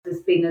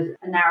been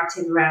a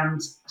narrative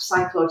around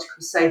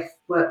psychological safe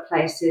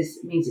workplaces.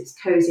 It means it's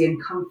cozy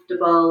and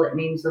comfortable. It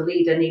means the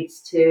leader needs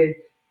to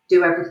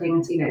do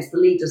everything, it's the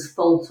leader's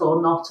fault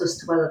or not as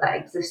to whether that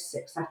exists,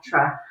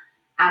 etc.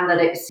 And that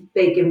it's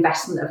big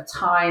investment of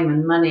time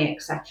and money,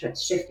 etc., to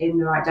shift in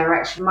the right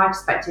direction. From my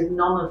perspective,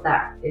 none of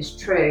that is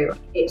true.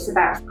 It's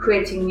about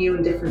creating new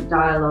and different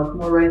dialogue,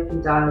 more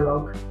open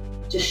dialogue,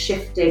 just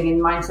shifting in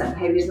mindset and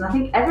behaviours. And I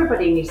think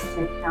everybody needs to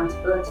take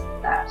accountability for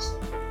that.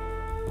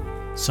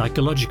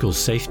 Psychological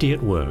Safety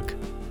at Work,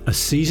 a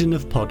season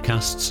of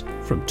podcasts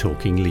from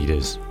Talking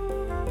Leaders.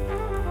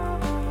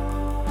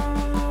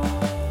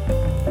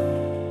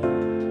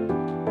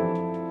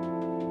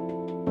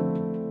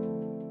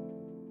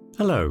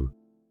 Hello,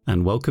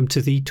 and welcome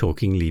to the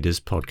Talking Leaders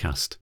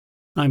podcast.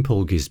 I'm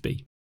Paul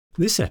Gisby.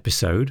 This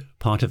episode,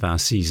 part of our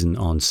season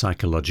on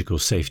psychological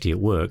safety at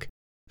work,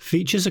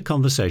 features a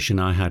conversation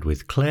I had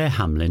with Claire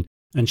Hamlin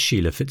and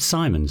Sheila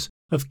Fitzsimons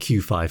of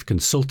Q5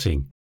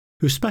 Consulting,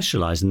 who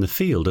specialise in the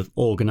field of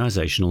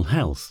organisational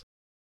health.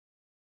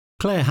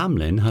 Claire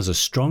Hamlin has a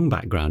strong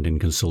background in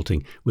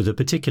consulting with a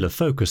particular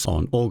focus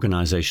on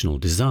organisational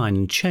design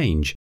and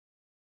change.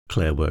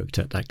 Claire worked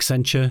at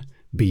Accenture,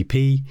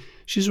 BP.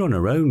 She's run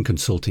her own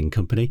consulting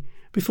company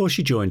before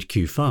she joined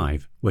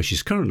Q5, where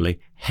she's currently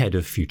head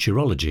of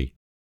futurology.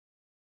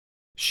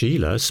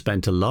 Sheila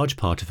spent a large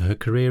part of her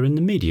career in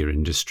the media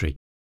industry,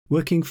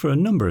 working for a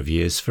number of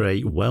years for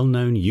a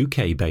well-known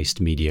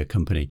UK-based media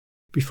company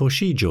before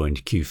she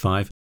joined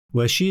Q5,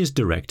 where she is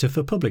director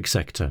for public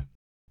sector.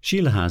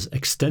 Sheila has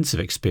extensive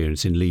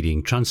experience in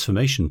leading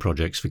transformation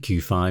projects for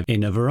Q5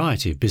 in a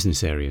variety of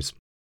business areas.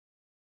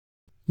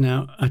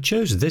 Now, I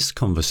chose this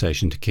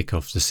conversation to kick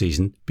off the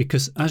season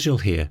because, as you'll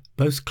hear,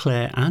 both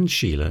Claire and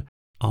Sheila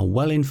are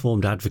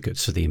well-informed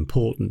advocates for the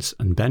importance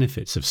and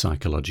benefits of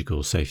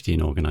psychological safety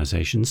in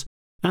organisations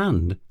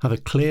and have a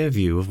clear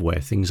view of where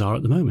things are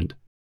at the moment.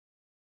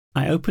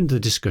 I opened the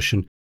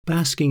discussion by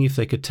asking if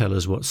they could tell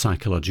us what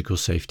psychological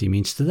safety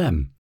means to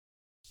them.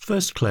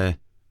 First Claire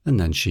and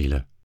then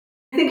Sheila.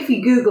 I think if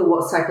you Google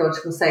what's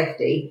psychological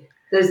safety,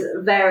 there's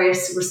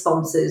various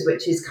responses,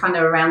 which is kind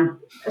of around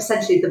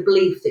essentially the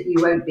belief that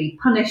you won't be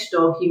punished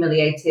or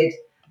humiliated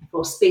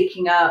for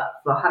speaking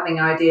up, for having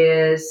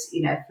ideas,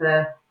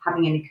 for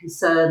having any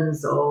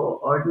concerns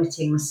or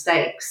admitting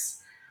mistakes.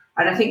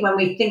 And I think when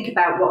we think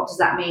about what does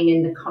that mean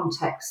in the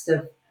context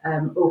of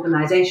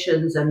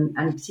organisations and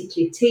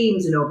particularly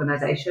teams in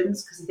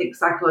organisations, because I think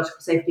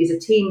psychological safety is a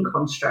team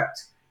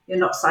construct. You're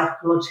not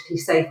psychologically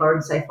safe or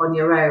unsafe on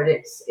your own.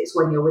 It's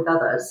when you're with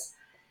others.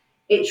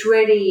 It's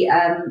really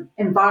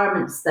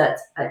environments that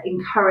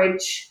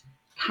encourage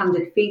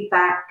candid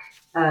feedback,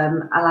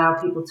 allow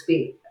people to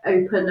be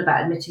open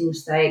about admitting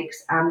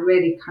mistakes and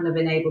really kind of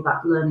enable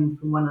that learning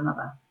from one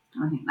another.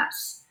 I think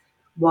that's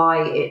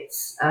why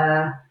it's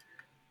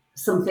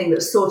something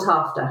that's sought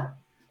after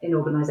in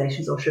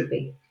organisations, or should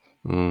be.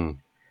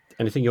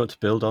 Anything you want to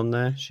build on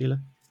there, Sheila?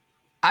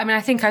 I mean,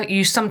 I think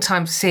you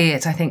sometimes see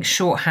it,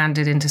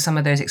 shorthanded into some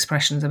of those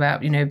expressions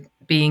about,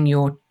 being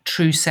your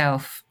true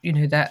self,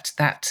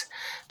 that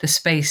the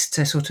space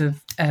to sort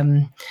of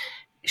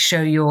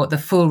show the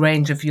full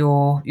range of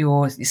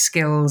your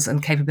skills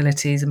and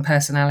capabilities and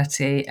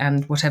personality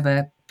and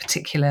whatever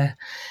particular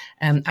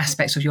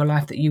aspects of your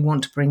life that you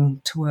want to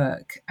bring to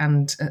work.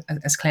 And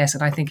as Claire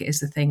said, I think it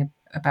is the thing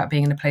about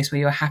being in a place where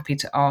you're happy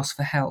to ask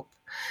for help,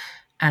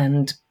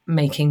 and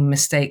making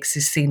mistakes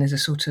is seen as a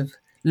sort of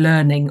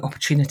learning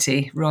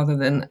opportunity rather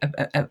than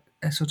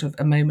a sort of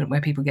a moment where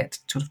people get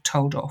sort of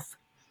told off.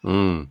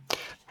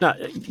 Now,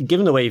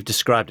 given the way you've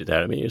described it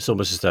there, I mean, it's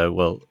almost as though,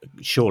 well,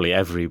 surely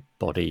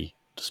everybody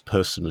just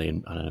personally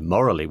and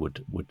morally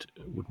would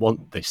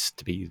want this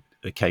to be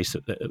the case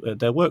at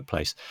their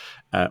workplace,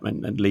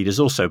 and leaders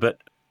also. But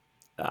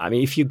I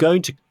mean, if you're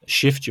going to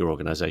shift your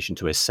organisation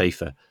to a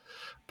safer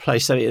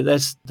place, I mean,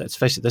 let's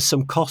face it, there's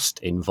some cost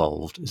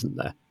involved, isn't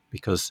there?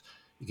 Because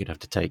you're going to have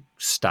to take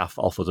staff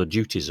off other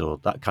duties or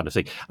that kind of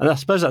thing. And I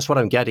suppose that's what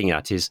I'm getting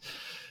at is,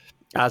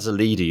 as a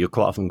leader, you've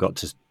quite often got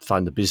to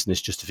find the business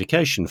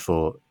justification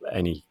for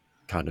any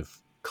kind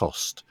of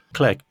cost.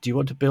 Claire, do you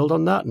want to build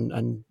on that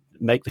and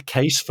make the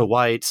case for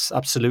why it's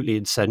absolutely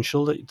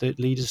essential that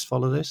leaders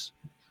follow this?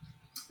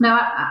 No,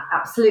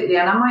 absolutely.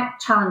 And I might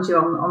challenge you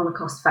on the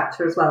cost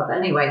factor as well. But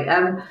anyway,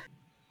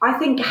 I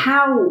think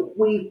how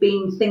we've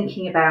been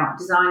thinking about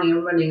designing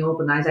and running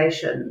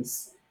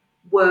organisations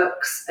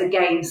works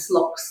against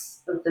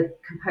lots of the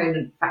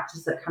component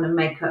factors that kind of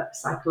make up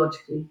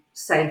psychologically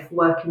safe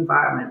work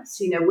environments.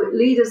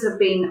 Leaders have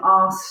been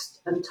asked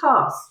and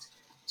tasked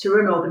to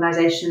run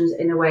organisations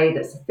in a way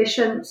that's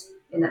efficient,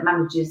 in that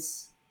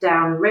manages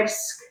down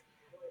risk,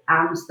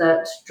 and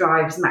that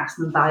drives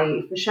maximum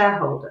value for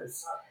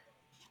shareholders.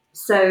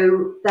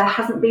 So there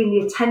hasn't been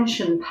the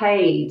attention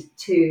paid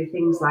to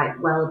things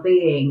like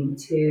well-being,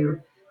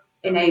 to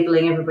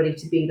enabling everybody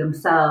to be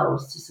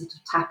themselves, to sort of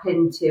tap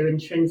into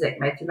intrinsic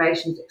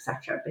motivations,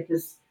 etc.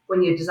 Because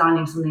when you're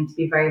designing something to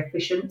be very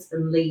efficient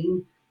and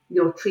lean,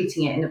 you're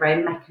treating it in a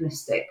very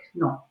mechanistic,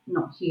 not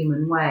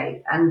human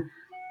way. And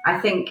I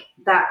think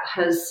that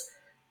has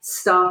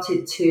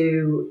started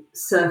to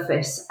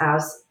surface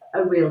as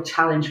a real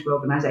challenge for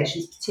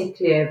organisations,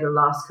 particularly over the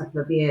last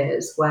couple of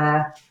years,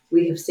 where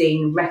we have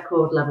seen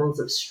record levels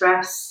of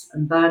stress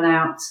and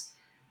burnout.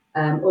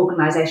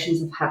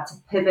 Organisations have had to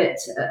pivot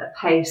at a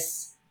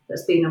pace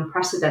that's been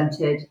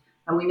unprecedented,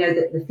 and we know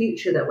that the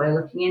future that we're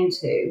looking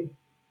into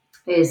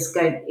is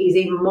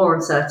even more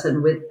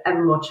uncertain, with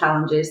ever more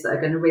challenges that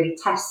are going to really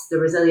test the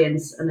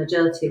resilience and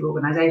agility of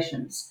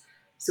organisations.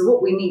 So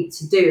what we need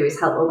to do is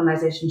help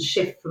organisations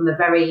shift from the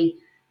very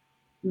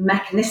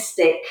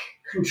mechanistic,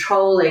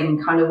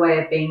 controlling kind of way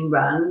of being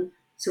run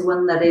to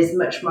one that is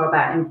much more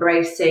about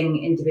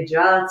embracing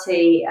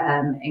individuality,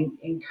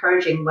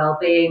 encouraging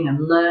well-being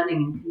and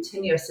learning and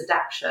continuous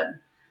adaptation.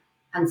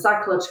 And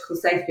psychological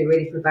safety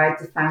really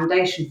provides a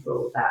foundation for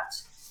all that.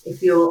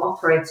 If you're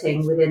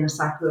operating within a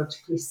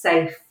psychologically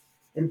safe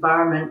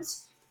environment,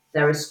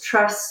 there is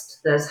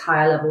trust, there's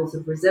higher levels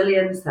of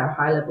resilience, there are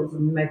high levels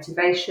of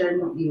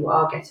motivation, you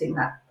are getting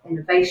that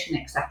innovation,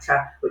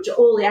 etc., which are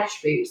all the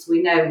attributes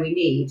we know we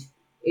need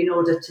in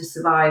order to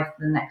survive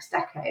the next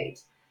decade.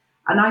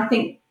 And I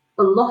think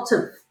a lot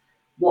of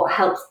what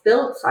helps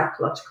build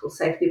psychological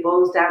safety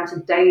boils down to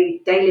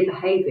daily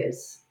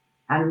behaviours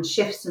and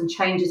shifts and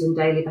changes in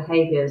daily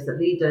behaviours that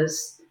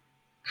leaders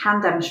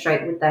can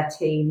demonstrate with their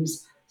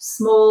teams,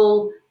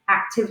 small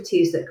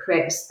activities that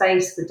create a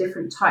space for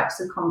different types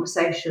of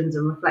conversations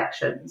and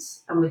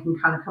reflections, and we can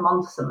kind of come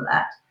on to some of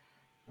that.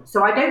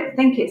 So I don't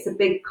think it's a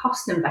big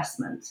cost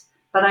investment,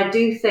 but I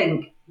do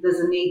think there's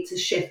a need to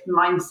shift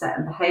mindset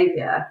and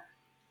behaviour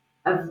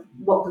of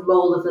what the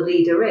role of the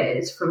leader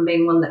is, from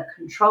being one that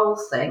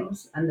controls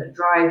things and that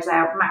drives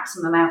out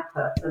maximum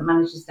output and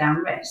manages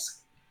down risk,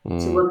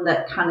 to one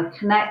that kind of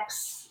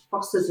connects,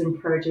 fosters,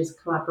 encourages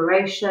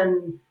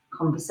collaboration,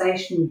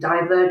 conversation,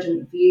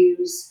 divergent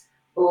views,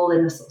 all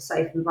in a sort of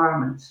safe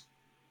environment.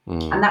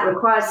 And that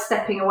requires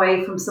stepping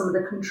away from some of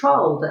the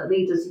control that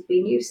leaders have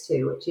been used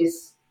to, which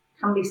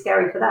can be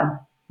scary for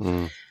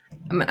them.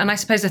 And I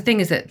suppose the thing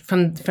is that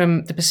from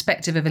the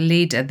perspective of a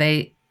leader,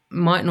 they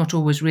might not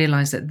always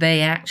realise that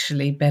they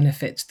actually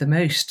benefit the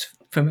most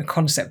from a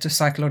concept of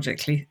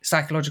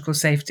psychological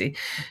safety,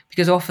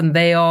 because often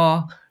they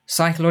are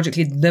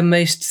psychologically the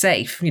most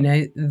safe. You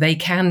know, they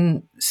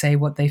can say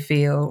what they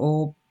feel,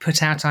 or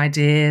put out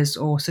ideas,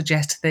 or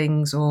suggest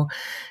things, or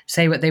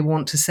say what they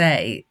want to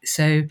say.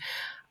 So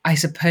I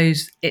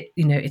suppose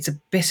it's a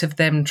bit of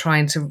them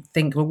trying to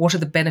think, well, what are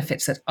the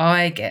benefits that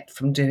I get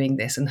from doing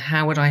this, and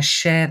how would I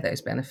share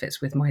those benefits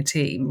with my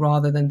team,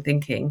 rather than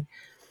thinking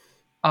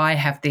I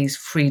have these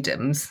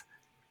freedoms,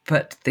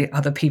 but the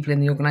other people in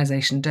the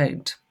organisation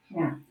don't.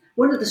 Yeah.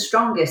 One of the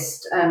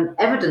strongest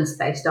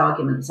evidence-based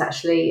arguments,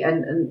 actually,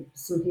 and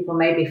some people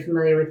may be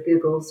familiar with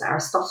Google's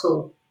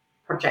Aristotle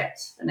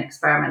project and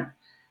experiment,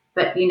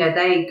 but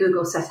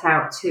Google set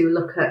out to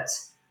look at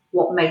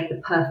what made the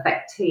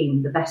perfect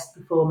team, the best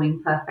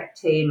performing perfect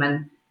team,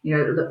 and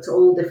looked at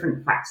all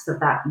different factors of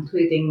that,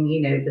 including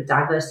the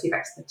diversity of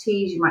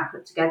expertise you might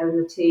put together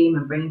in the team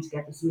and bringing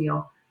together some of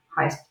your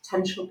highest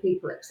potential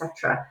people,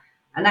 etc.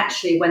 And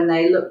actually, when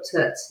they looked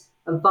at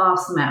a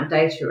vast amount of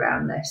data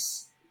around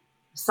this,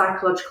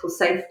 psychological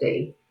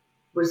safety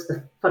was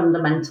the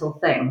fundamental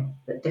thing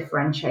that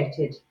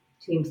differentiated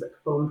teams that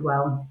performed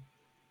well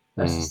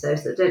versus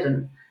those that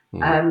didn't.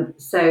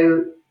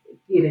 So,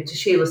 to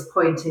Sheila's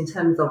point, in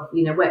terms of,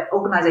 where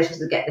organisations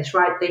that get this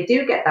right, they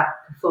do get that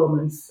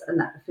performance and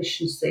that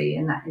efficiency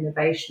and that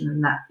innovation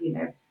and that,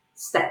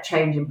 step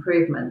change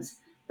improvement.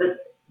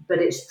 But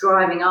it's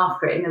driving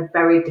after it in a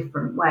very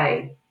different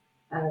way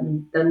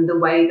than the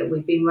way that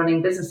we've been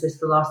running businesses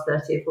for the last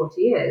 30 or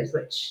 40 years,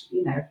 which,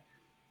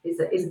 is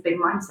a big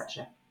mindset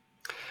shift.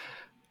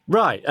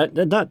 Right.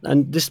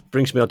 And this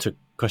brings me on to a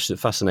question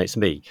that fascinates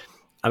me.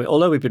 I mean,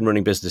 although we've been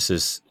running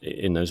businesses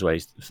in those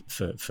ways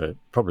for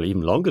probably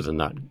even longer than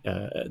that,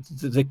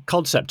 the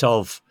concept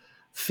of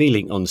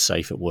feeling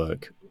unsafe at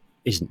work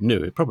isn't new.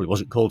 It probably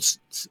wasn't called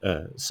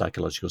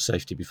psychological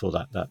safety before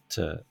that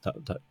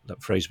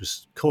phrase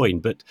was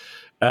coined. But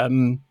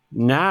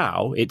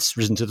now it's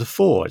risen to the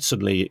fore.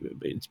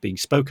 It's being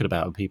spoken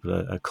about, and people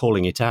are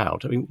calling it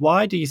out. I mean,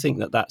 why do you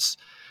think that's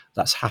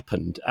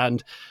happened?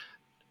 And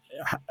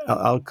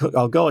I'll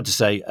go on to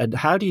say, and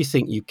how do you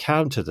think you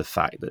counter the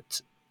fact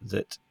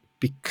that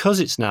because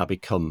it's now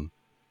become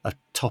a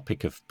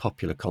topic of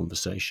popular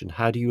conversation,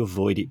 how do you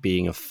avoid it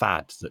being a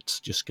fad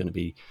that's just going to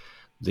be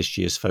this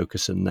year's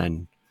focus, and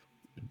then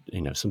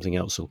something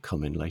else will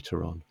come in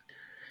later on?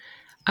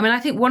 I mean, I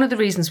think one of the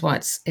reasons why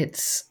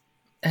it's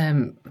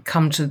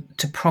come to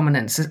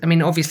prominence, I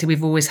mean, obviously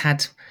we've always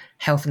had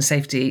health and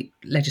safety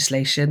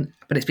legislation,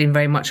 but it's been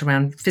very much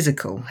around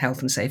physical health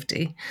and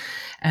safety.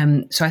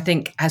 So I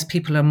think as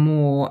people are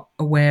more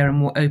aware and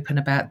more open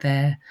about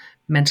their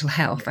mental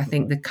health, I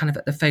think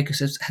the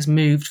focus has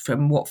moved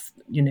from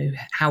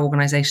how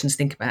organisations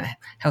think about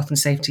health and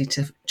safety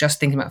to just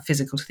thinking about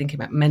physical, to thinking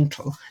about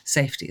mental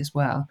safety as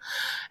well.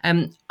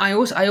 I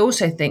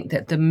also think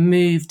that the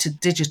move to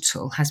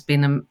digital has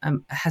been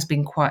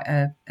quite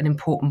an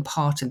important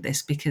part of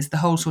this, because the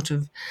whole sort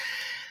of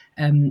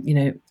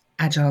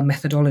agile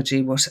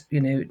methodology,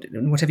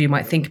 whatever you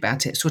might think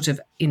about it, sort of,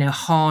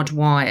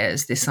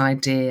 hardwires this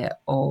idea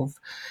of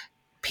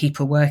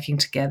people working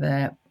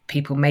together,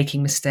 people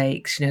making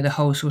mistakes, the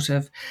whole sort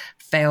of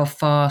fail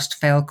fast,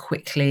 fail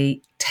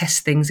quickly,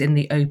 test things in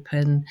the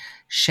open,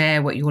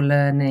 share what you're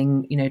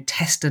learning,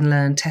 test and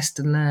learn.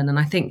 And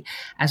I think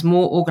as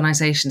more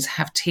organizations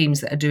have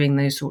teams that are doing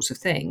those sorts of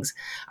things,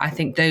 I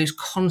think those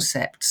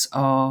concepts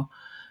are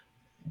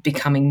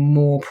becoming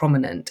more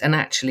prominent, and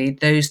actually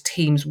those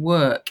teams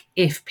work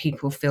if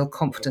people feel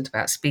confident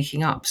about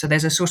speaking up. So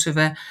there's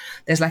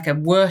there's like a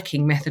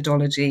working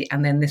methodology,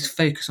 and then this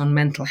focus on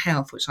mental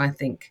health, which I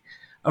think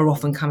are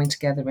often coming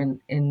together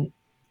in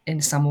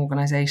some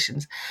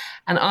organizations.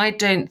 And I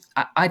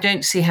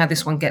don't see how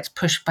this one gets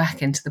pushed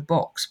back into the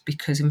box,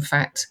 because in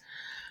fact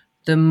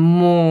the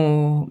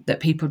more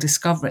that people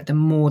discover it, the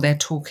more they're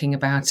talking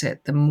about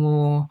it, the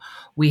more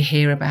we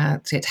hear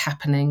about it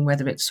happening,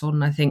 whether it's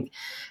on, I think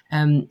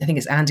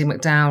it's Andie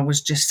MacDowell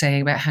was just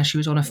saying about how she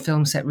was on a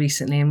film set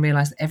recently and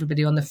realised that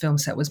everybody on the film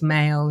set was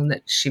male, and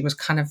that she was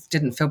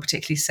didn't feel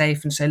particularly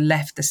safe, and so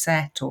left the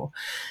set. Or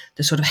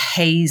the sort of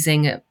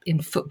hazing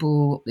in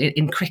football,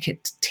 in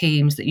cricket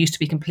teams that used to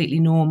be completely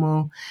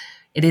normal,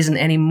 it isn't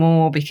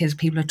anymore because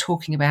people are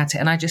talking about it.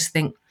 And I just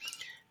think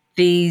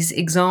these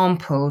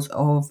examples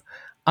of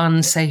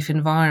unsafe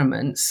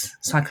environments,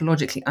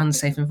 psychologically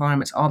unsafe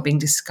environments, are being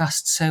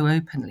discussed so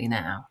openly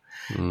now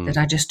that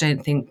I just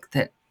don't think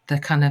that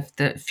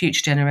the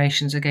future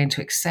generations are going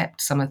to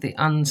accept some of the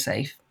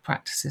unsafe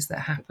practices that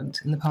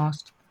happened in the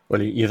past.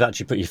 Well, you've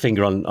actually put your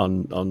finger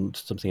on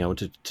something I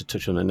wanted to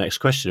touch on the next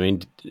question. I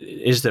mean,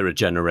 is there a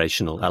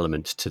generational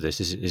element to this?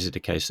 Is it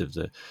a case of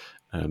the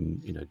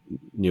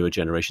newer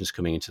generations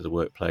coming into the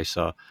workplace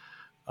are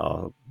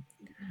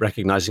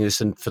recognizing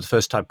this and for the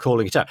first time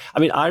calling it out?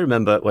 I mean, I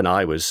remember when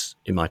I was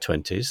in my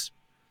 20s,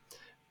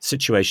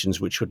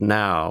 situations which would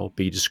now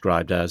be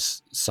described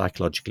as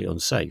psychologically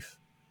unsafe.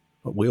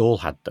 But we all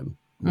had them.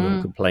 We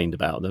all complained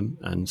about them,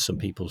 and some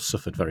people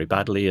suffered very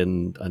badly,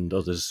 and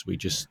others we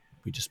just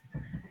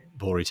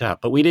bore it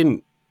out. But we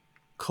didn't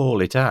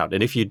call it out.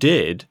 And if you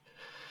did,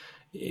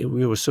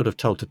 we were sort of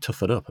told to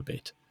tough it up a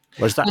bit.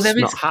 Whereas that's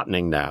not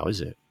happening now,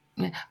 is it?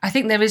 I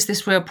think there is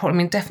this real problem.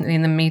 I mean, definitely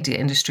in the media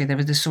industry, there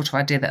is this sort of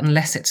idea that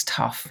unless it's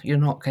tough, you're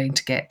not going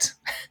to get,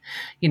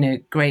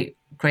 great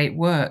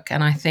work.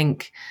 And I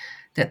think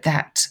that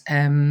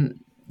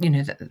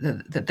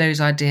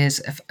those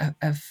ideas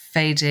are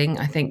fading.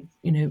 I think,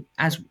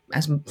 as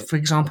for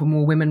example,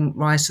 more women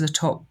rise to the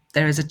top,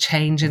 there is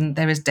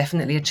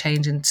definitely a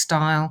change in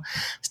style.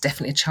 There's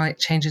definitely a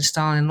change in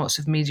style in lots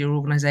of media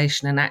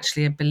organisation, and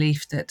actually a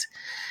belief that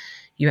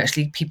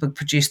people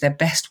produce their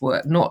best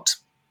work, not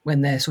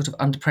when they're sort of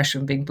under pressure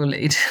and being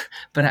bullied,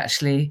 but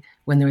actually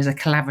when there is a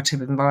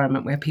collaborative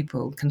environment where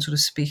people can sort of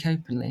speak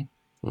openly.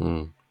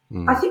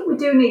 I think we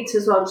do need to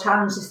as well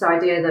challenge this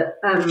idea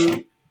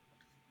that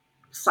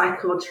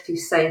psychologically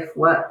safe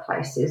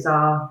workplaces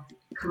are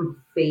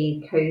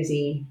comfy,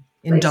 cosy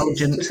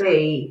places to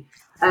be.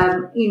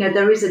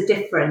 There is a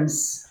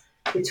difference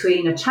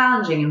between a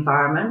challenging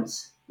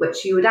environment,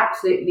 which you would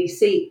absolutely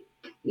seek,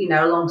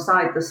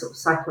 alongside the sort of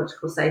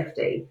psychological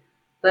safety,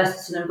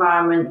 versus an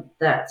environment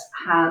that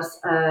has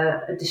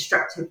a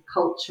destructive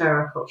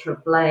culture, a culture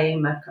of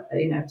blame, a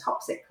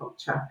toxic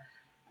culture.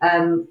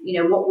 When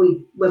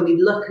we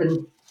look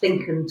and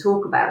think and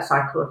talk about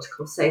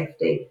psychological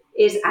safety,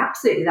 is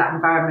absolutely that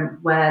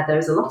environment where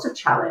there's a lot of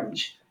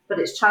challenge, but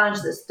it's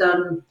challenge that's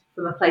done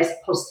from a place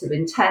of positive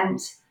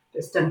intent,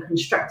 that's done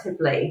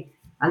constructively,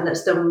 and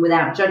that's done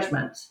without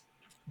judgment.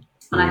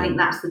 And I think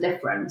that's the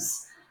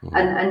difference.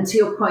 And to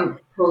your point,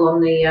 Paul, on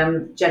the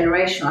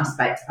generational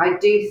aspect, I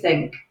do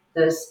think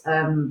there's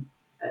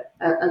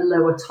a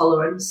lower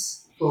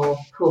tolerance for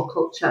poor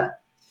culture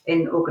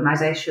in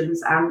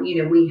organisations. And,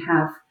 we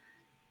have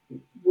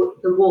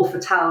the war for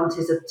talent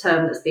is a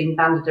term that's been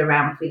bandied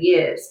around for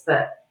years,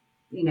 but,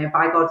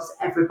 by God, is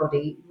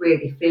everybody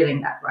really feeling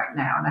that right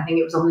now? And I think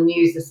it was on the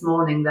news this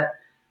morning that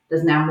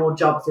there's now more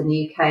jobs in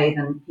the UK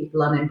than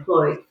people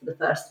unemployed for the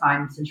first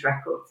time since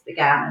records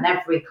began. And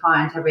every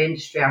client, every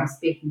industry I'm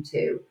speaking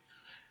to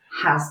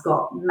has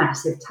got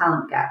massive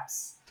talent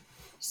gaps.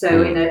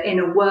 So in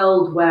a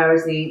world where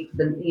as the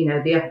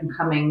up and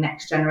coming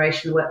next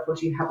generation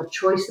workforce, you have a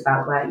choice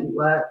about where you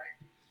work,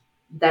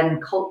 then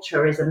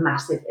culture is a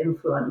massive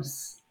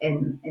influence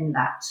in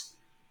that.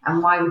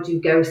 And why would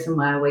you go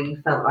somewhere where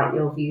you felt like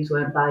your views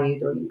weren't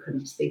valued, or you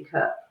couldn't speak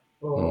up,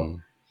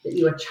 or that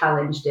you were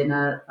challenged in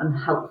an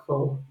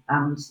unhelpful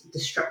and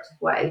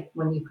destructive way,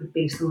 when you could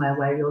be somewhere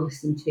where you're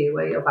listened to,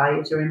 where your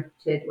values are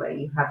inputted, where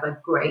you have a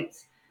great,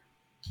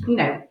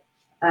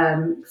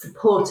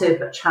 supportive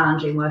but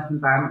challenging work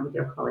environment with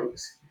your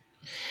colleagues.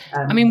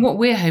 I mean, what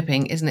we're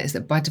hoping, isn't it, is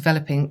that by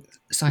developing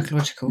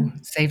psychological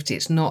safety,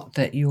 it's not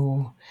that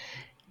you're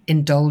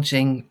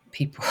indulging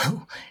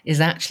people, is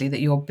actually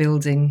that you're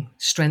building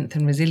strength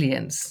and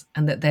resilience,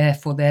 and that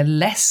therefore they're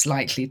less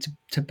likely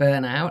to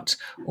burn out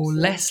or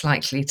less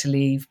likely to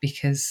leave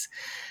because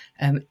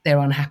they're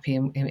unhappy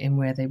in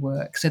where they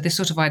work. So this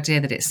sort of idea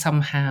that it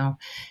somehow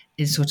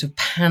sort of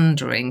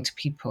pandering to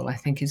people, I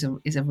think is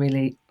a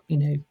really,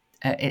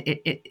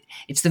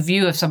 it's the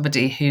view of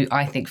somebody who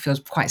I think feels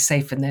quite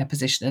safe in their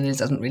position and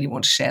doesn't really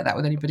want to share that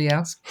with anybody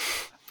else.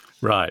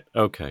 Right.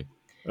 Okay.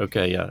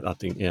 Yeah. I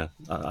think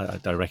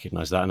I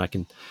recognise that, and I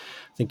can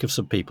think of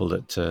some people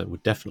that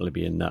would definitely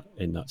be in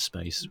that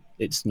space.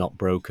 It's not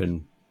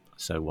broken,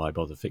 so why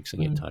bother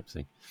fixing it, type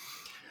thing.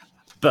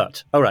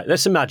 But all right,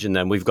 let's imagine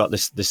then we've got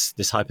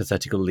this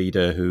hypothetical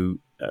leader who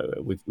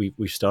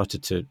we've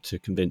started to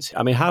convince.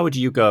 I mean, how would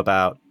you go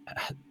about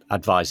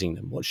advising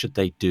them? What should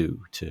they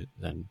do to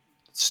then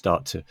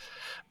start to,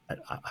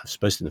 I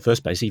suppose, in the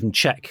first place, even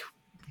check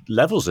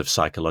levels of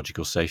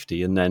psychological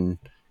safety, and then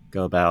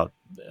go about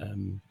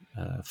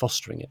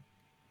fostering it?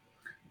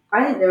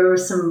 I think there are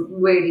some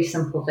really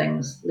simple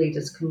things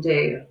leaders can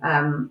do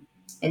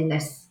in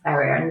this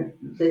area.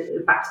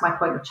 And back to my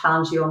point of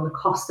challenge you on the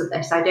cost of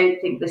this, I don't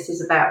think this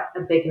is about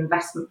a big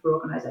investment for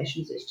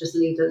organisations. It's just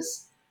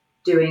leaders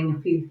doing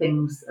a few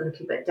things a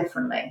little bit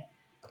differently.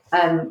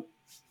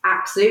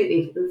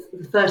 Absolutely.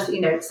 The first,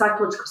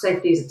 psychological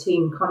safety is a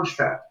team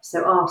construct.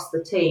 So ask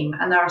the team.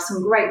 And there are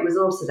some great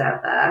resources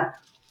out there,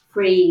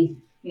 free,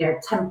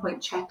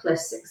 10-point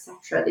checklists,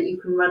 etc., that you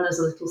can run as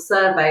a little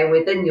survey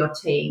within your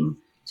team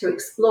to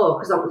explore,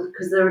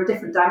 because there are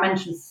different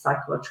dimensions to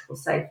psychological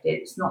safety.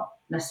 It's not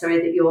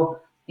necessarily that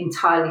you're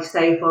entirely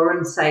safe or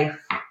unsafe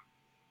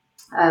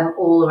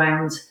all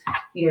around,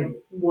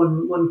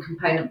 one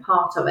component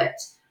part of it.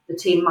 The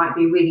team might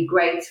be really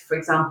great, for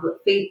example,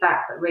 at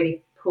feedback, but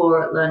really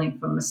poor at learning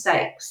from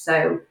mistakes.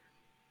 So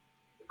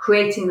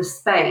creating the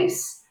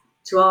space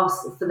to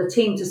ask for the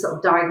team to sort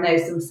of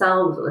diagnose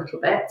themselves a little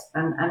bit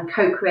and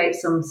co-create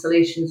some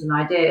solutions and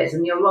ideas.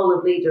 And your role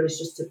of leader is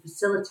just to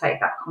facilitate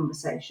that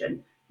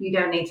conversation. You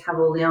don't need to have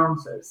all the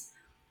answers.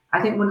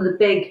 I think one of the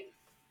big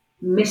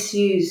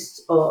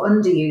misused or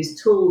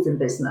underused tools in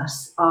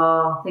business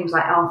are things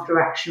like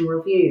after-action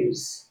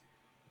reviews.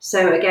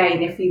 So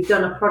again, if you've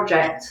done a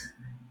project,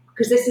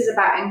 because this is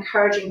about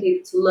encouraging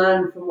people to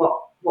learn from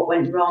what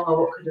went wrong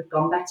or what could have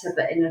gone better,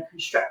 but in a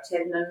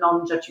constructive and a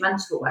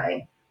non-judgmental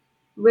way.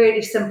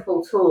 Really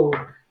simple tool,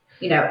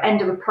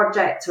 end of a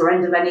project or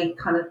end of any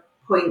kind of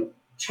point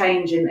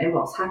change in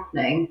what's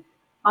happening.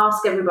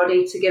 Ask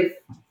everybody to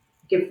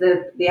give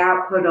the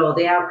output or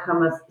the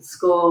outcome of the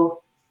score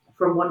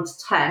from 1 to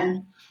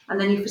 10,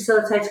 and then you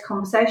facilitate a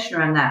conversation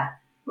around that.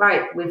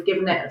 Right, we've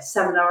given it a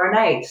 7 or an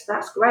 8.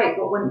 That's great.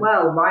 What went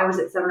well? Why was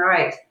it 7 or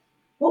 8?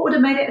 What would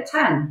have made it a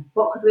 10?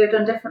 What could we have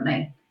done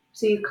differently?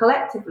 So you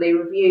collectively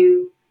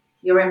review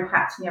your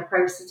impact and your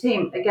progress as a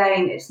team.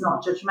 Again, it's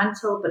not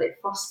judgmental, but it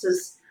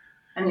fosters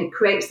and it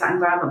creates that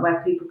environment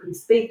where people can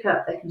speak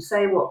up. They can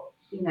say what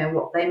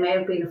they may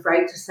have been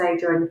afraid to say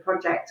during the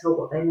project or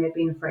what they may have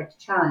been afraid to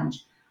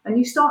challenge. And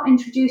you start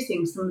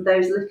introducing some of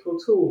those little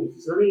tools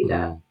as a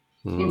leader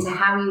into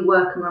how you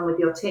work and run with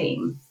your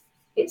team.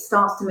 It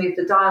starts to move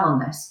the dial on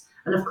this.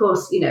 And of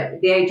course, the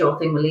age-old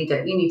thing with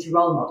leader, you need to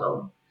role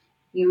model.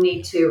 You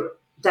need to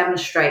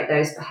demonstrate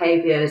those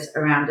behaviours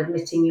around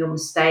admitting your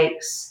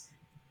mistakes,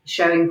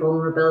 showing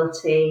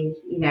vulnerability,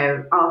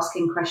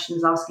 asking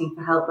questions, asking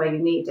for help where you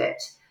need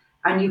it.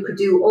 And you could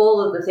do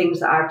all of the things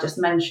that I've just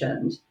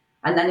mentioned.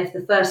 And then if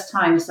the first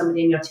time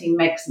somebody in your team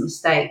makes a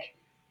mistake,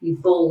 you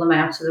bawl them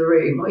out of the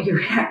room or you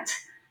react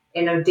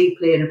in a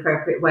deeply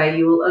inappropriate way,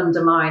 you will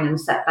undermine and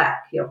set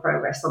back your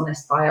progress on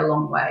this by a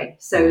long way.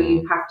 So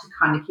you have to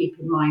kind of keep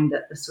in mind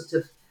that the sort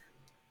of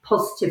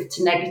positive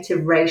to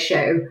negative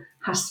ratio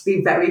has to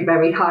be very,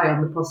 very high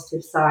on the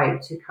positive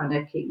side to kind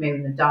of keep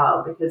moving the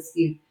dial, because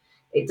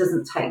it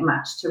doesn't take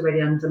much to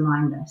really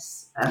undermine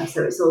this.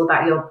 So it's all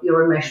about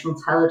your emotional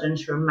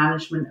intelligence, your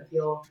management of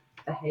your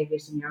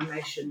behaviours and your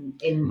emotion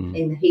in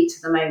the heat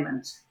of the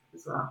moment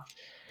as well.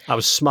 I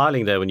was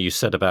smiling there when you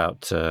said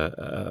about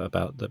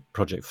the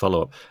project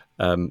follow-up.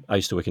 I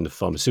used to work in the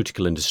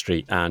pharmaceutical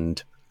industry,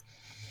 and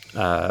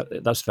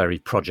that's very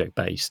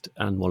project-based.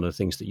 And one of the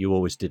things that you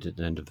always did at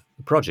the end of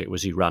the project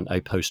was you ran a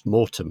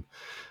post-mortem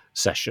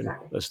session,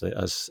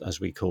 as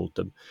we called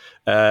them.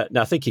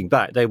 Now, thinking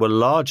back, they were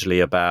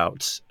largely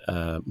about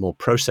more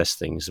process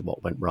things,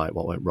 what went right,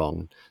 what went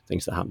wrong,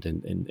 things that happened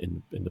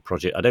in the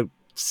project. I don't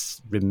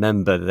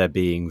remember there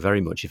being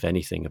very much, if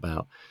anything,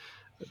 about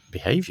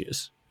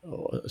behaviours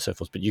or so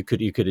forth. But you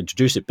could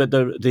introduce it. But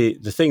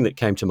the thing that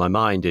came to my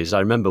mind is I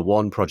remember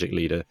one project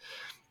leader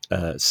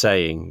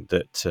saying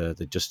that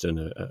they'd just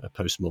done a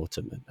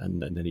post-mortem,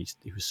 and then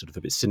he was sort of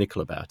a bit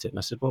cynical about it. And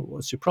I said, well,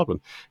 what's your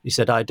problem? He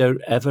said, I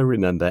don't ever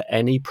remember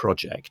any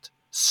project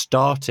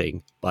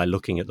starting by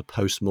looking at the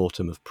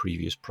post-mortem of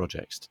previous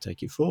projects to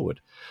take it forward.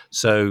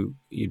 So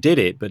you did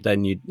it, but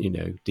then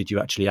did you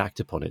actually act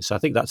upon it? So I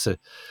think that's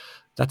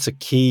a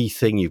key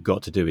thing you've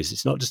got to do. Is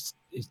it's not just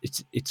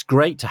it's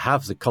great to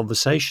have the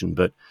conversation,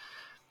 but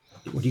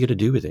what are you going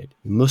to do with it?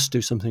 You must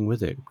do something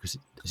with it, because,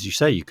 as you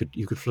say, you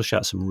could flush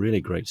out some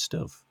really great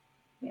stuff.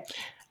 Yeah.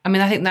 I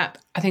mean, I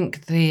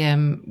think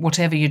the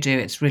whatever you do,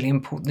 it's really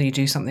important that you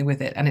do something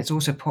with it, and it's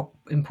also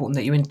important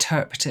that you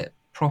interpret it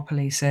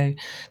properly. So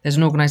there's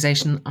an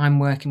organisation I'm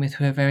working with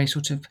who are very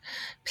sort of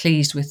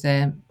pleased with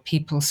their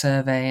people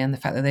survey and the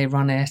fact that they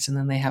run it, and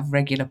then they have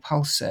regular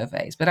pulse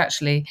surveys. But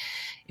actually,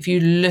 if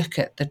you look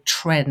at the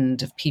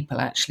trend of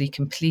people actually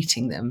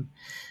completing them,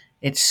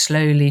 it's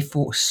slowly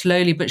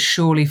but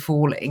surely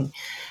falling.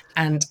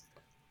 And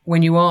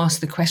when you ask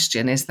the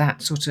question, is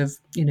that sort of,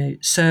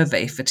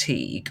 survey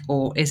fatigue,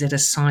 or is it a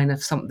sign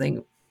of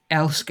something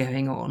else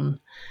going on?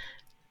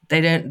 They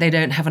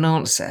don't have an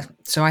answer.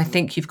 So I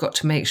think you've got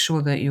to make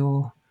sure that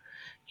you're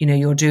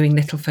doing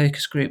little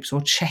focus groups or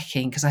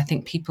checking, because I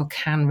think people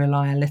can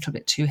rely a little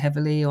bit too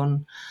heavily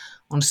on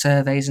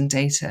surveys and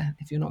data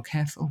if you're not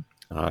careful.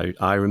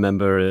 I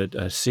remember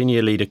a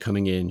senior leader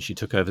coming in. She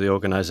took over the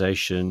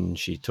organization.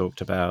 She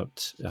talked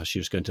about how she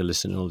was going to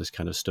listen and all this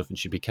kind of stuff. And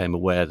she became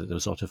aware that there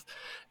was a lot of,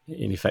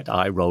 in effect,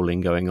 eye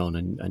rolling going on.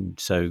 And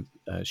so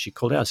she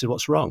called out and said,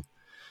 "What's wrong?"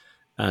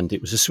 And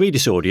it was a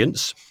Swedish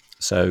audience.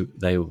 So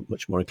they were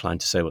much more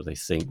inclined to say what they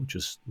think, which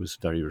was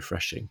very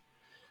refreshing.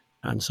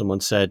 And someone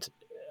said,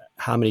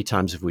 "How many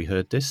times have we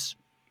heard this?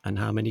 And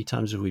how many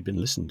times have we been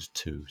listened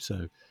to?"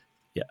 So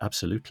yeah,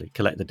 absolutely.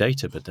 Collect the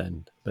data, but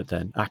then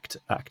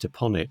act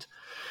upon it.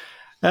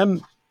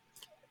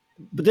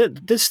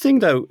 But this thing,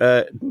 though,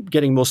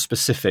 getting more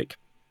specific.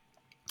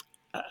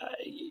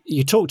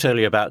 You talked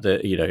earlier about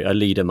a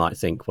leader might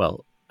think,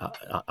 well,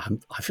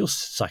 I feel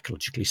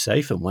psychologically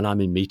safe, and when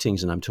I'm in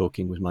meetings and I'm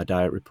talking with my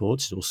direct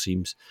reports, it all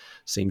seems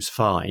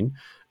fine.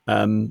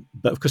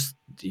 But of course,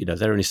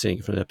 they're only seeing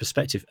it from their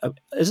perspective.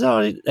 Is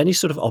there any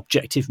sort of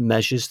objective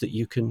measures that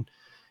you can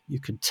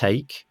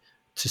take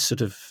to sort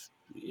of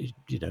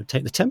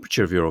take the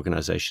temperature of your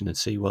organization and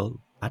see, well,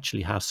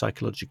 actually, how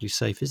psychologically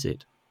safe is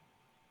it?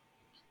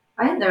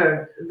 I think there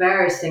are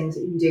various things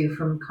that you can do,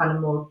 from kind of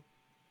more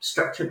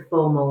structured,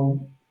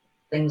 formal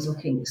things,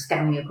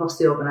 scanning across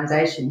the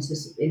organization to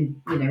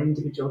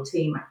individual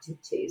team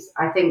activities.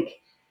 I think,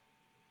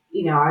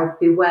 I'd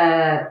be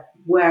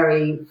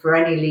wary for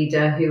any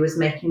leader who was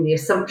making the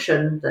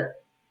assumption that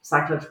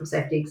psychological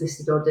safety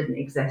existed or didn't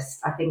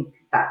exist. I think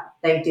that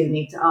they do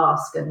need to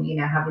ask, and,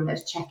 having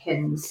those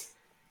check-ins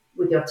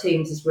with your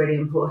teams is really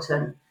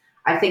important.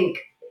 I think,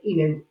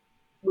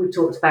 we've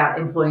talked about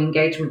employee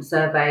engagement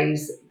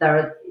surveys.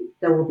 There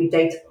will be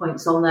data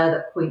points on there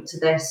that point to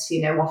this.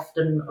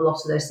 Often a lot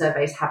of those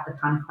surveys have the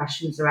kind of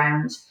questions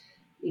around,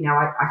 do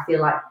I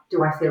feel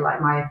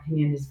like my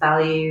opinion is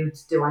valued?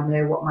 Do I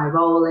know what my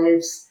role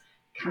is?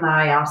 Can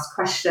I ask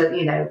questions?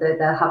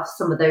 They'll have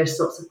some of those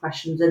sorts of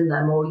questions in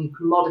them, or you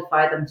can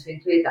modify them to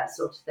include that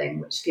sort of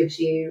thing, which gives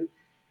you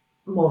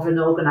more of an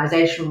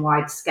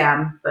organisation-wide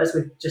scan. But as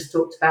we've just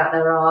talked about,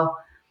 there are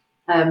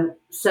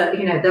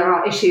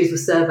issues with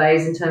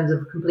surveys in terms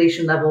of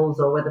completion levels,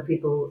 or whether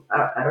people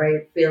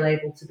feel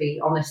able to be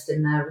honest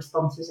in their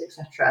responses,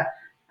 etc.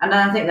 And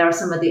then I think there are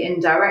some of the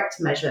indirect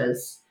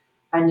measures,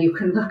 and you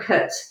can look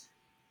at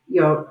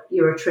your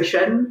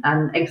attrition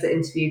and exit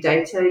interview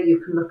data. You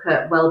can look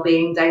at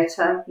well-being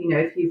data.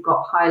 If you've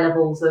got high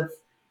levels of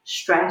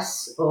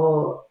stress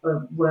or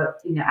work,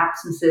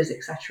 absences,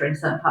 etc., in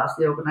certain parts of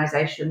the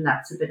organisation,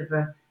 that's a bit of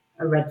a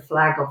red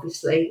flag,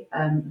 obviously,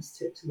 as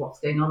to what's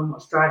going on and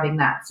what's driving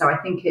that. So I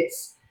don't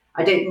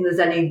think there's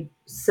any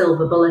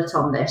silver bullet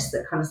on this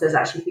that kind of says,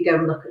 actually, if you go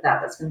and look at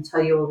that, that's going to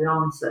tell you all the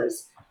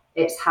answers.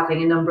 It's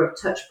having a number of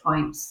touch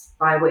points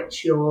by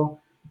which you're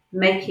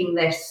making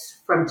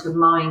this front of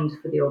mind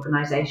for the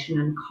organisation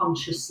and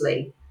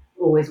consciously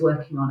always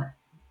working on it.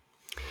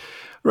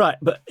 Right,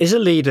 but is a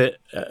leader,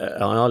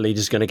 our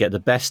leaders, going to get the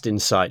best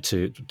insight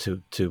to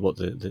what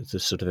the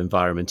sort of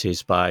environment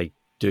is by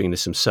doing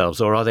this themselves,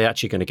 or are they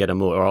actually going to get a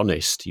more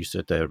honest? You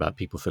said there about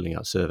people filling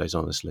out surveys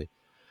honestly,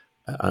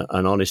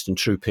 an honest and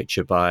true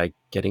picture by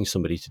getting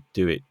somebody to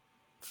do it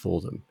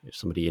for them,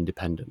 somebody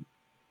independent.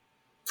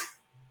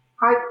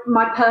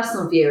 My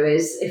personal view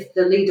is, if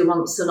the leader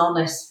wants an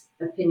honest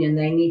opinion,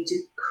 they need to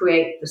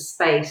create the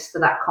space for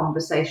that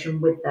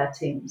conversation with their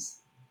teams.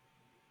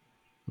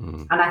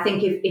 And I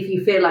think if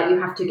you feel like you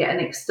have to get an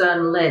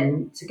external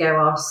in to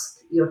go ask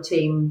your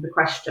team the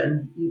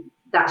question,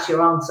 that's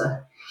your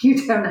answer.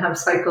 You don't have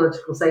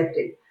psychological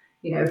safety.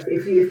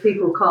 If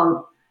people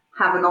can't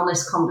have an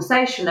honest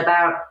conversation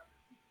about,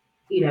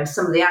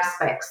 some of the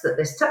aspects that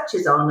this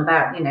touches on,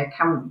 about,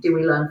 do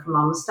we learn from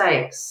our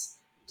mistakes?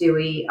 Do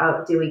we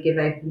give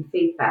open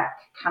feedback?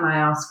 Can I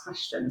ask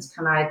questions?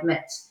 Can I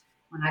admit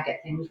when I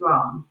get things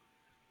wrong?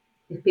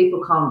 If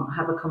people can't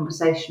have a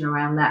conversation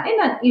around that,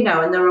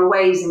 and there are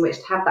ways in which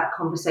to have that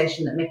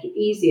conversation that make it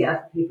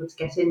easier for people to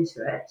get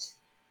into it.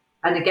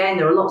 And again,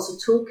 there are lots of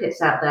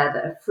toolkits out there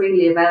that are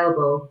freely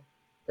available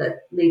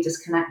that leaders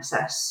can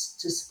access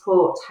to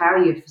support how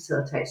you'd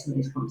facilitate some of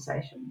these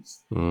conversations.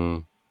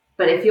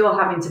 But if you're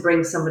having to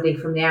bring somebody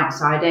from the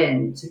outside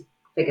in to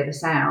figure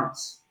this out,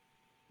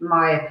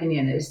 my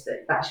opinion is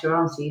that that's your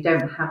answer. You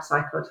don't have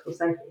psychological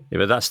safety.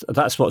 Yeah, but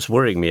that's what's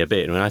worrying me a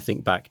bit. And when I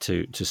think back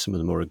to some of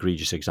the more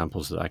egregious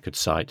examples that I could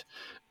cite,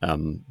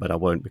 but I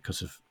won't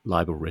because of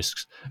libel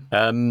risks,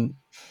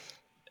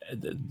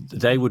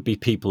 they would be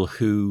people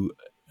who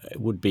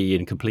would be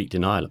in complete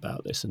denial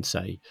about this and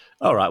say,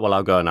 all right, well,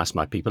 I'll go and ask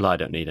my people. I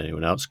don't need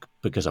anyone else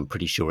because I'm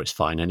pretty sure it's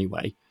fine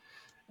anyway.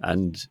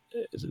 And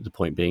the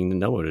point being that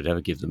no one would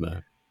ever give them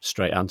a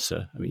straight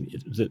answer. I mean,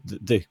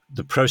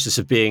 the process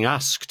of being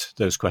asked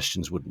those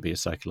questions wouldn't be a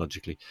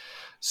psychologically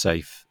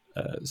safe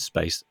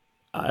space.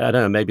 I don't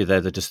know, maybe they're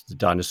just the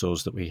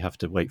dinosaurs that we have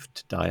to wait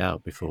to die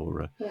out before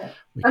we can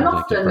and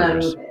make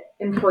progress. often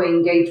employee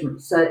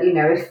engagement, so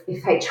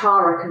if HR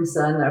are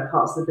concerned, there are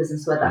parts of the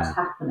business where that's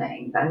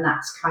happening, then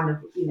that's kind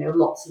of,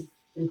 lots of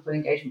employee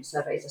engagement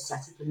surveys are set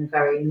up in a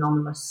very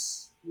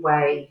anonymous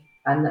way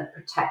and that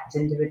protect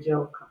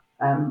individual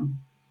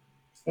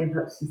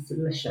inputs and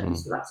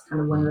submissions. So that's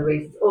kind of one of the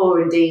reasons.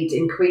 Or indeed,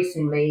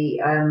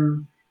 increasingly,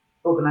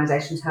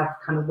 organisations have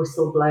kind of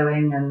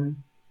whistleblowing and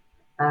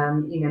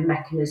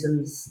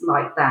mechanisms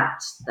like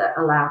that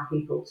allow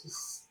people to,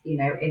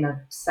 in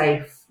a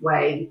safe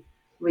way,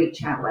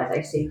 reach out where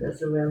they see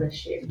there's a real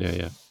issue.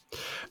 Yeah.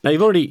 Now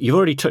you've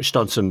already touched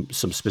on some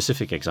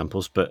specific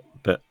examples, but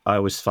I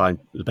always find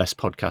the best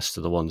podcasts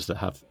are the ones that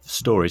have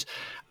stories.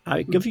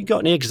 Have you got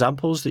any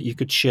examples that you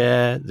could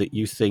share that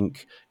you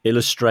think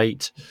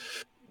illustrate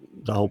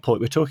the whole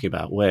point we're talking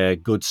about, where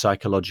good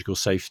psychological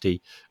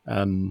safety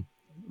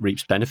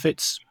reaps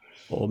benefits,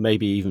 or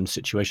maybe even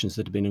situations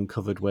that have been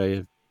uncovered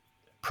where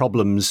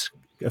problems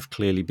have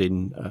clearly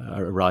been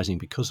arising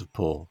because of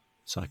poor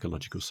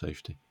psychological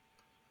safety?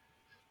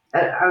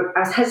 I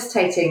was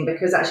hesitating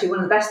because actually one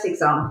of the best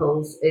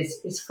examples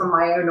is from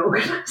my own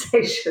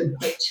organisation,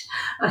 which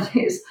I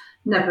think is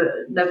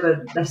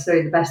never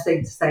necessarily the best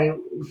thing to say.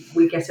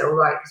 We get it all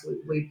right because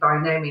we by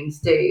no means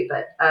do.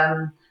 But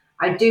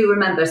I do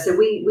remember. So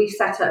we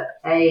set up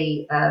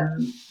a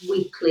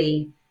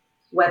weekly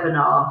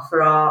webinar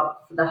for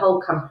the whole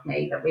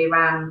company that we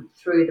ran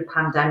through the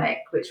pandemic,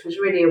 which was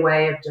really a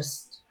way of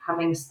just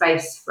having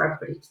space for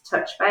everybody to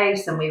touch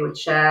base, and we would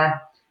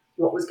share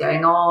what was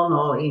going on,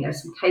 or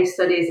some case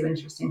studies of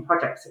interesting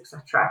projects,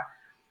 etc.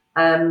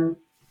 And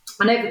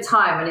over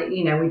time,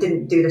 and we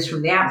didn't do this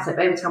from the outset,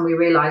 but over time we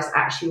realised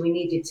actually we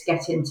needed to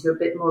get into a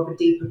bit more of a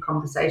deeper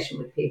conversation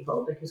with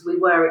people, because we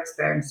were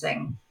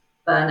experiencing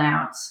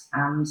burnout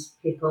and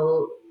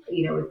people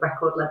with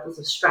record levels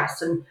of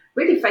stress and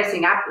really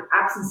facing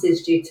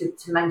absences due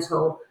to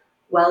mental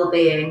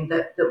well-being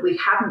that we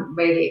hadn't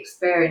really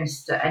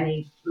experienced at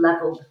any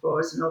level before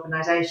as an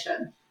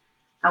organisation.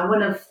 And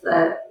one of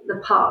the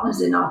partners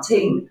in our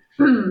team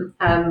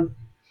kind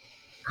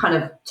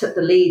of took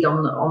the lead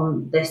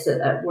on this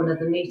at one of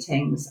the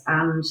meetings,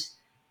 and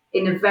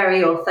in a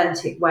very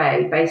authentic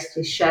way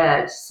basically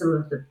shared some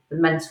of the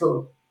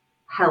mental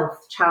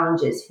health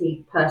challenges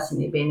he'd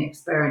personally been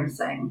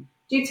experiencing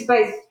due to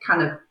both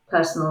kind of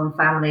personal and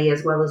family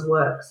as well as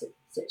work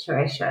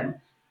situation,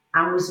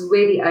 and was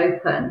really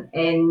open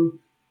in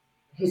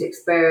his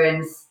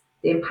experience,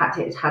 the impact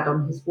it had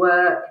on his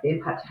work, the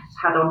impact it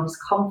had on his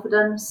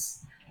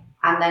confidence,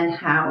 and then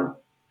how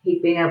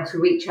he'd been able to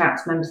reach out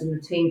to members in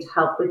the team to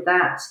help with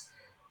that.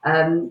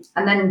 And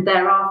then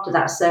thereafter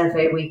that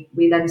survey,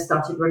 we then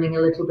started running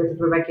a little bit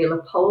of a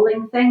regular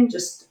polling thing,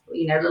 just,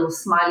 a little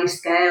smiley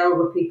scale,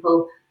 were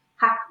people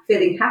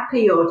feeling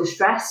happy or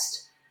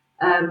distressed?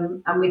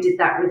 And we did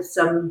that with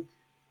some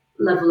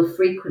level of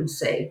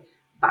frequency.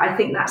 But I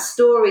think that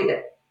story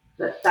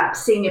that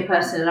senior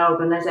person in our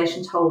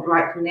organisation told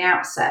right from the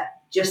outset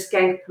just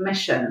gave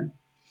permission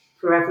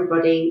for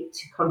everybody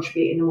to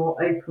contribute in a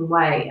more open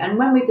way. And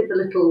when we did the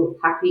little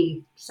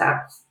happy, sad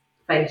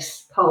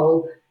face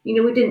poll, we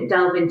didn't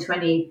delve into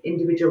any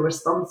individual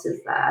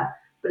responses there,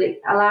 but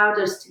it allowed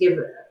us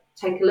to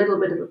take a little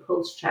bit of a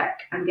pulse check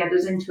and get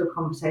us into a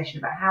conversation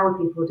about how are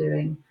people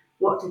doing,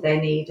 what do they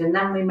need, and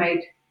then we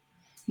made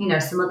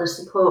some other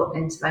support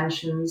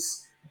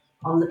interventions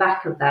on the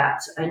back of that.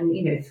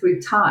 And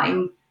through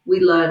time we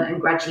learned and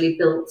gradually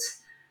built,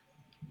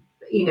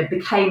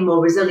 became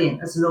more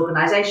resilient as an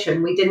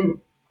organisation. We didn't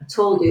at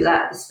all do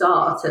that at the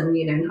start, and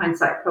in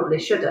hindsight probably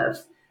should have,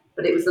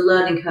 but it was a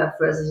learning curve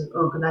for us as an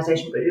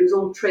organisation. But it was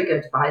all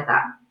triggered by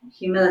that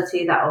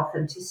humility, that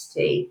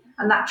authenticity,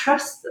 and that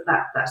trust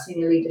that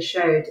senior leader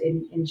showed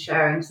in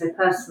sharing so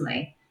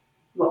personally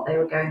what they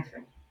were going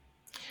through.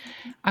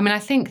 I mean, I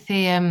think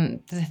the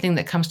thing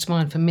that comes to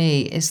mind for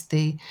me is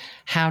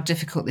how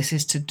difficult this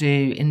is to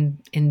do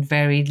in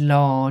very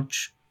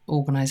large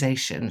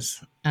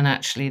organisations, and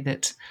actually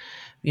that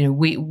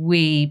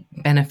we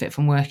benefit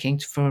from working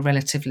for a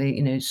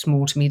relatively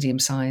small to medium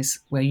size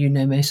where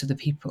most of the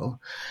people.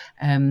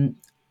 I'm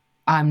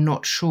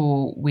not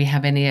sure we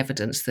have any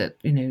evidence that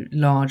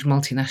large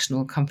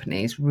multinational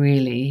companies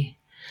really,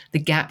 the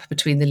gap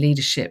between the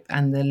leadership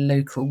and the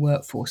local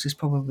workforce is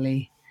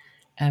probably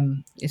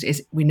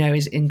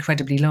is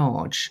incredibly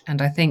large.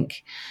 And I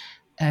think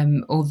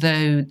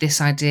although this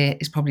idea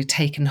is probably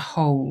taken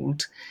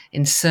hold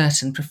in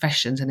certain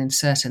professions and in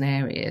certain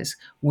areas,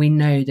 we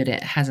know that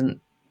it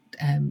hasn't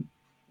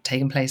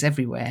taken place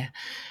everywhere.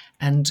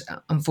 And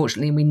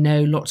unfortunately, we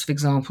know lots of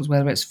examples,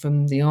 whether it's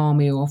from the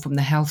army or from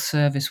the health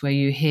service, where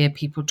you hear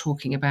people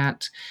talking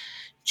about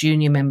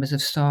junior members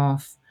of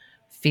staff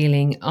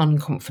feeling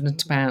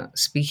unconfident about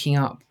speaking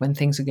up when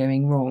things are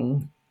going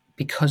wrong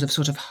because of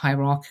sort of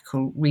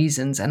hierarchical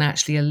reasons, and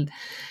actually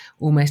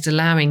almost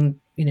allowing,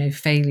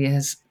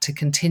 failures to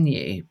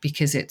continue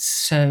because it's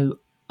so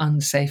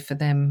unsafe for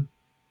them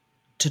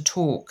to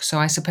talk. So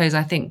I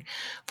think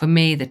for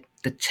me,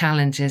 the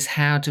challenge is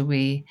how do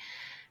we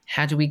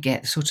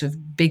get sort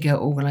of bigger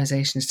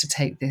organizations to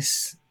take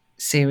this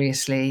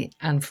seriously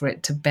and for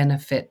it to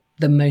benefit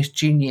the most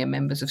junior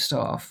members of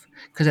staff?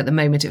 Because at the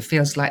moment it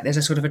feels like there's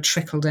a sort of a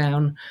trickle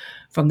down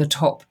from the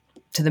top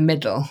to the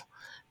middle,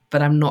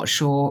 but I'm not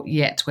sure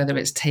yet whether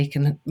it's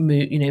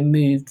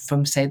moved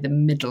from, say, the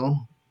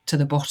middle to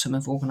the bottom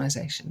of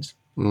organizations.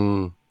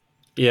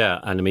 Yeah,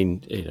 and I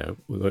mean,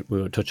 we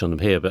won't touch on them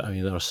here, but I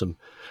mean, there are some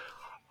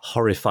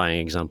horrifying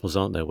examples,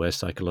 aren't there, where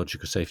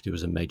psychological safety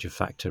was a major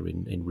factor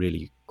in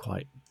really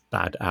quite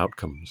bad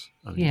outcomes.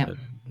 I mean,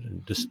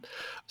 just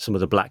some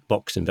of the black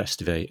box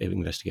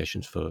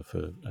investigations for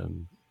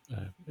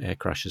air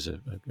crashes are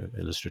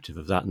illustrative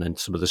of that, and then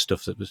some of the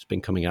stuff that has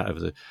been coming out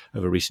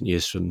over recent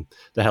years from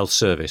the health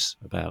service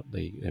about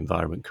the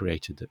environment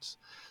created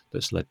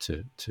that's led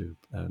to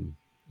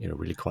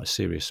really quite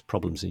serious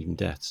problems and even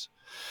deaths.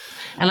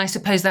 And I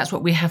suppose that's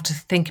what we have to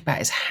think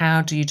about, is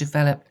how do you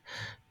develop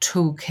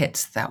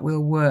toolkits that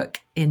will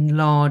work in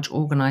large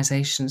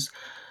organizations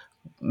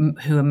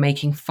who are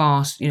making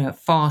fast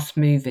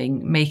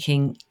moving,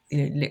 making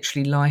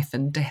literally life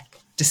and death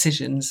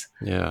decisions.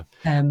 Yeah.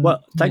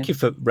 Well, thank you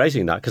for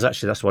raising that, because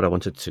actually that's what I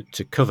wanted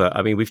to cover.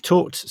 I mean, we've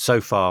talked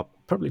so far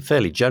probably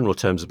fairly general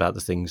terms about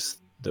the things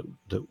that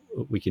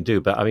we can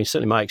do, but I mean,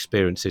 certainly my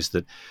experience is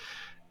that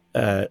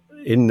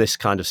in this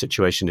kind of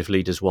situation, if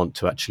leaders want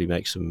to actually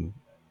make some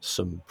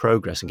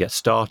progress and get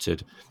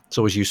started, it's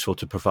always useful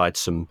to provide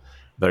some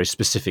very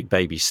specific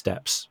baby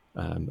steps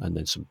and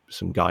then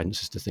some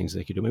guidance as to things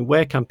they could do. I mean,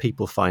 where can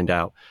people find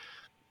out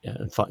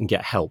and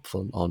get help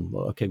on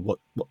okay, what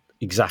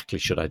exactly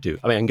should I do?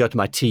 I mean, I can go to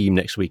my team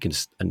next week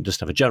and just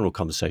have a general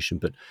conversation,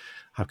 but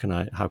how can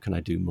I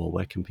do more?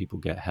 Where can people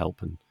get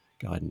help and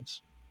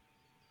guidance?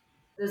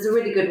 There's a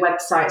really good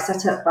website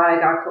set up by a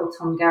guy called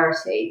Tom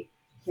Garrity,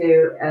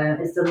 who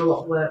has done a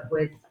lot of work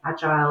with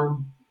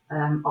agile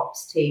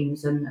ops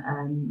teams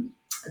and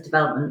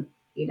development,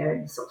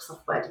 the sort of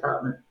software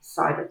development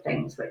side of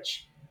things,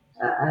 which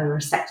are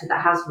a sector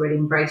that has really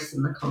embraced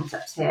some of the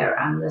concepts here.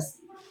 And there's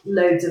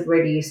loads of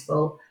really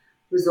useful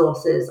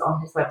resources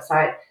on his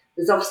website.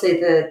 There's obviously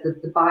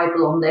the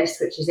Bible on this,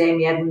 which is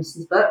Amy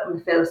Edmondson's book,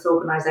 The Fearless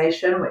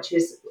Organisation, which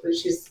is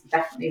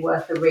definitely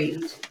worth a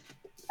read.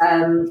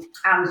 And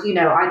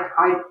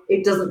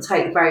it doesn't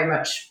take very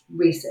much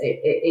research.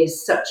 It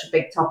is such a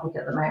big topic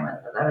at the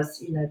moment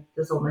that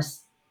there's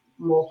almost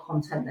more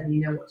content than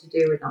you know what to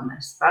do with on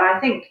this. But I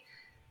think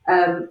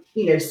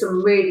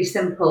some really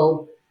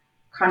simple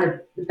kind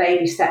of the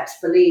baby steps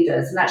for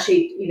leaders. And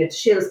actually, to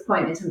Sheila's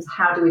point in terms of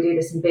how do we do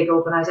this in big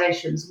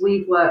organizations,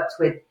 we've worked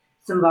with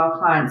some of our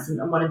clients,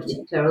 and one in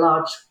particular, a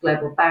large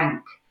global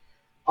bank,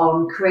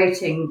 on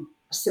creating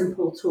a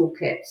simple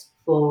toolkit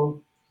for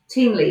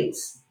team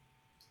leads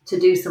to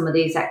do some of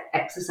these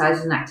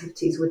exercises and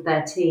activities with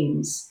their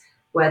teams,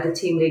 where the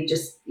team lead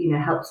just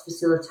helps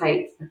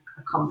facilitate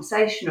a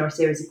conversation or a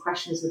series of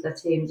questions with their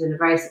teams in a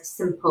very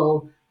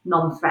simple,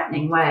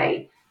 non-threatening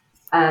way.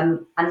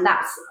 And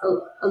that's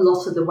a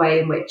lot of the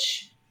way in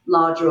which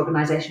larger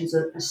organizations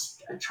are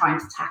trying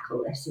to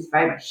tackle this, is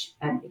very much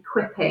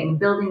equipping,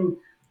 building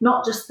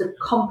not just the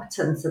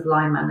competence of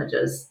line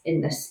managers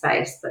in this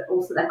space, but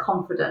also their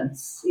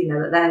confidence,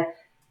 that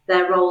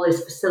their role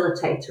is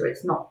facilitator.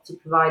 It's not to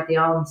provide the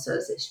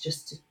answers, it's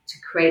just to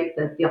create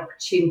the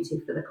opportunity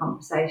for the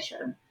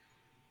conversation.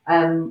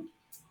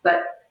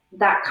 But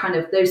that kind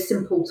of, those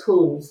simple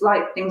tools,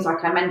 like things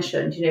like I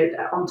mentioned,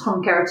 on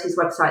Tom Garrity's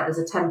website, there's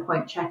a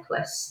 10-point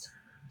checklist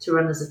to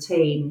run as a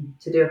team,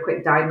 to do a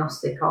quick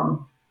diagnostic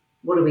on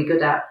what are we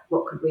good at,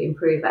 what could we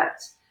improve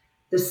at.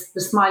 The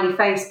smiley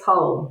face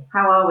poll,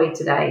 how are we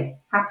today?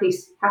 Happy,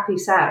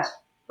 sad,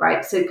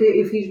 right? So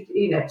if you,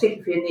 particularly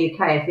if you're in the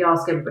UK, if you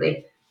ask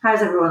everybody,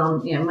 how's everyone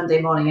on,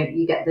 Monday morning,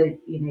 you get the,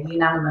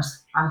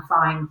 unanimous, I'm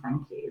fine,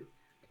 thank you.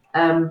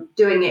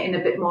 Doing it in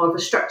a bit more of a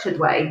structured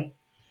way,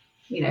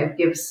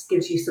 gives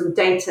you some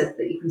data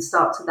that you can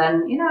start to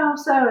then,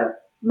 so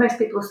most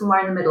people are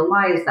somewhere in the middle.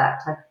 Why is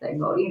that, type of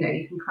thing? Or,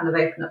 you can kind of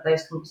open up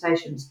those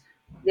conversations.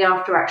 The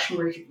after action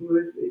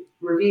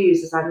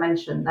reviews, as I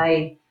mentioned,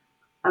 they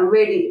are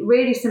really,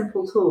 really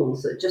simple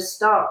tools that just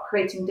start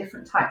creating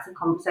different types of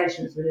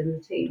conversations within the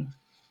team,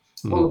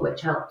 all of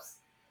which helps.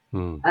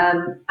 And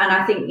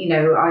I think,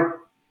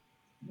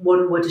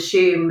 one would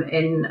assume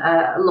in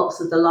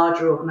lots of the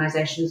larger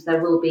organizations,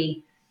 there will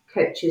be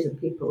coaches and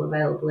people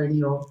available in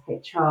your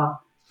HR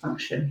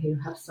function who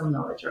have some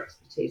knowledge or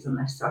expertise on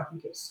this. So I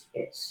think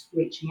it's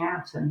reaching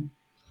out and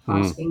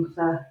asking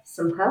for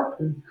some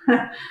help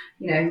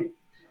and,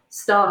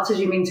 start as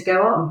you mean to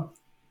go on.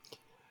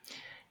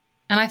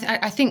 And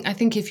I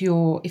think if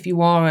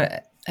you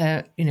are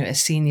a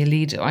senior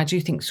leader, I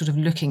do think sort of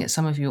looking at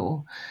some of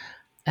your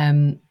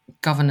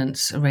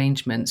governance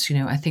arrangements,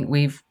 I think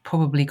we've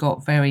probably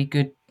got very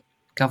good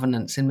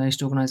governance in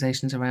most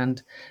organisations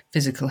around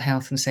physical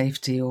health and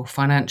safety or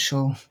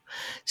financial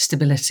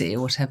stability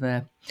or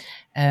whatever.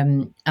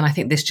 And I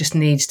think this just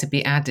needs to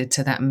be added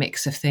to that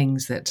mix of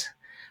things that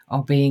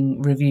are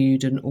being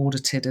reviewed and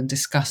audited and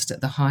discussed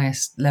at the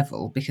highest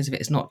level, because if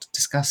it's not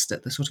discussed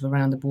at the sort of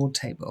around the board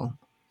table,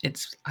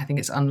 I think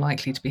it's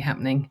unlikely to be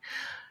happening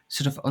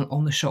sort of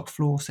on the shop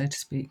floor, so to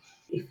speak.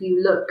 If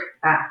you look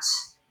at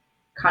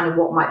kind of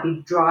what might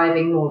be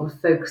driving more of a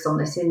focus on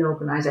this in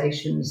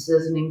organisations,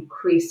 there's an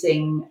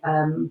increasing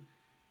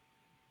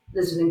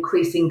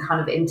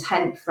kind of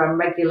intent from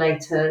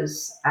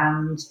regulators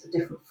and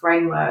different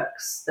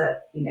frameworks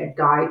that, you know,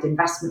 guide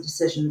investment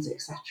decisions,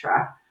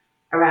 etc.,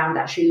 around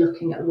actually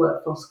looking at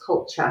workforce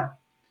culture.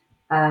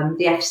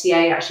 The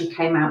FCA actually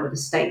came out with a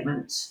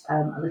statement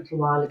a little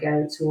while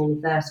ago to all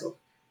of their sort of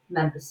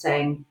members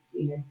saying,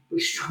 you know, we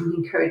strongly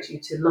encourage you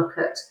to look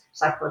at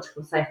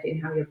psychological safety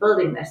and how you're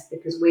building this,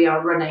 because we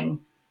are running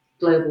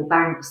global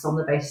banks on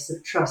the basis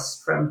of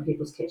trust from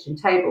people's kitchen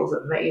tables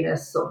at the, you know,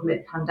 sort of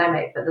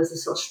mid-pandemic. But there's a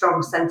sort of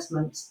strong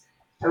sentiment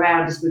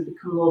around, as we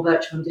become more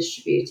virtual and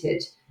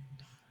distributed,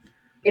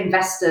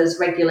 investors,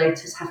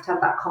 regulators have to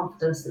have that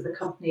confidence that the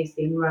company is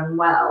being run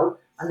well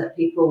and that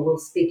people will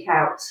speak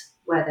out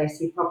where they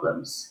see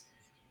problems.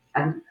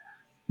 And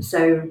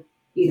so,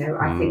 you know,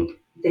 I think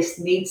this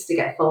needs to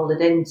get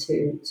folded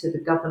into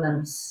the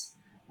governance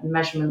and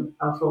measurement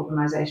of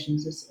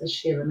organisations, as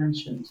Sheila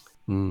mentioned.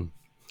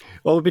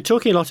 Well, we've been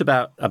talking a lot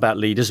about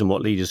leaders and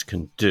what leaders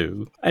can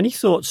do. Any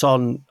thoughts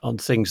on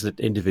things that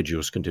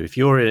individuals can do? If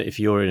you're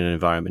in an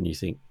environment you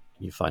think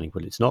you're finding,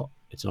 well, it's not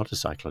a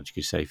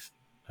psychologically safe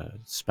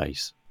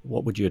space,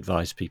 what would you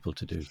advise people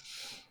to do?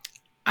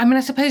 I mean,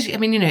 I suppose, you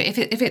know, if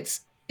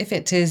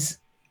it is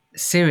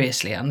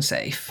seriously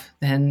unsafe,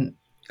 then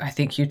I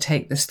think you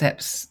take the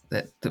steps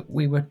that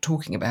we were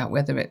talking about,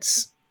 whether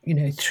it's, you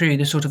know, through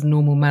the sort of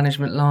normal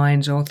management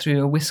lines or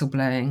through a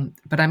whistleblowing.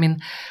 But I mean,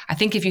 I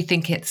think if you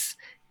think it's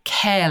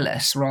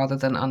careless rather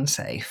than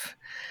unsafe,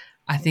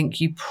 I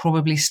think you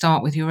probably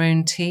start with your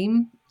own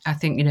team. I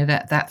think, you know,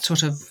 that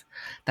sort of,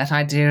 that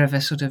idea of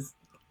a sort of,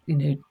 you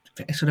know,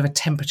 sort of a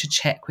temperature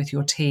check with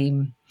your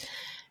team,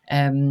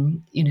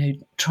 you know,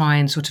 try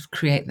and sort of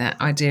create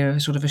that idea of a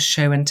sort of a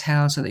show and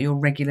tell, so that you're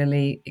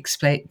regularly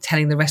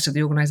telling the rest of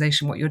the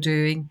organisation what you're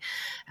doing,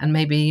 and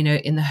maybe, you know,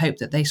 in the hope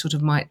that they sort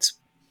of might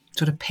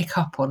sort of pick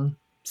up on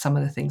some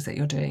of the things that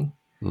you're doing.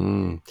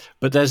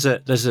 But there's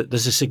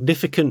a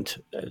significant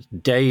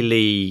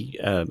daily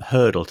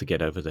hurdle to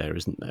get over there,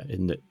 isn't there?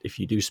 In that, if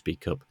you do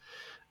speak up,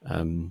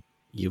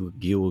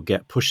 you will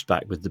get pushed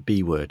back with the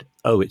B word.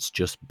 Oh, it's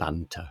just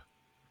banter.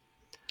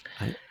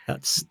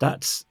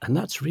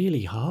 That's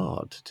really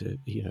hard to,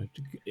 you know,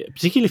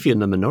 particularly if you're in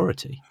the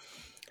minority.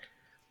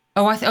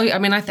 And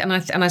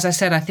as I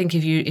said, I think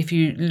if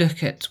you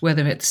look at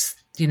whether it's,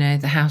 you know,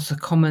 the House of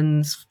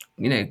Commons,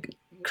 you know,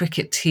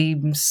 cricket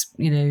teams,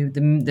 you know,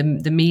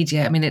 the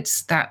media, I mean,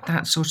 it's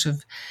that sort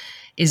of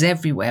is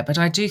everywhere. But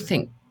I do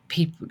think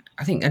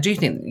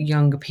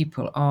younger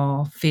people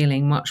are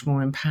feeling much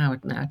more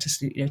empowered now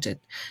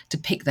to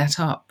pick that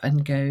up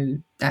and go,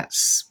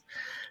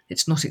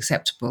 it's not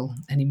acceptable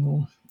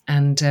anymore.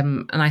 And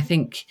I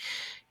think,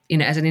 you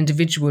know, as an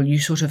individual, you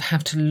sort of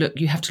have to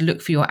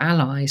look for your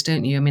allies,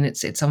 don't you? I mean,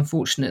 it's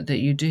unfortunate that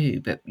you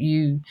do, but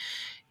you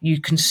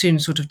can soon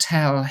sort of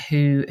tell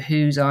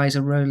whose eyes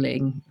are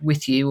rolling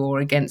with you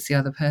or against the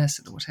other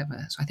person or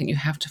whatever. So I think you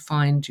have to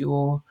find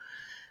your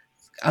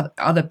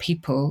other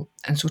people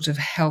and sort of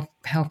help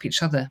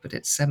each other. But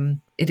it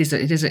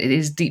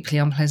is deeply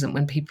unpleasant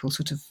when people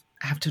sort of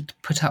have to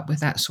put up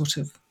with that sort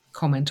of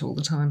comment all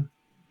the time.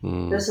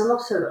 There's a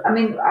lot of, I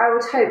mean, I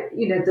would hope,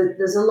 you know,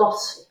 there's a lot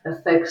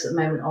of focus at the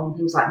moment on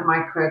things like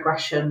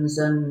microaggressions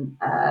and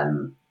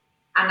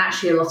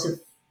actually a lot of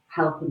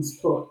help and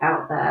support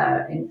out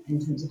there in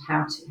terms of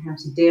how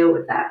to deal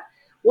with that.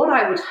 What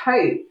I would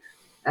hope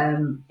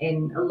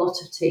in a lot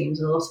of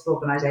teams and a lot of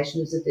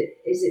organisations is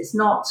it's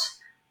not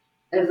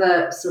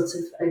overt sort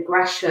of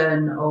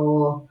aggression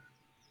or,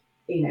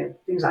 you know,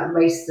 things like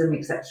racism,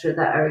 etc.,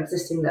 that are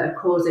existing that are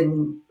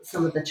causing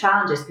some of the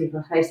challenges people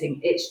are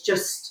facing. It's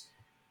just,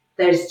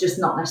 there's just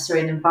not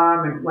necessarily an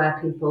environment where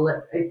people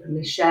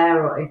openly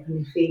share or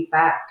openly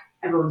feedback.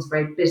 Everyone's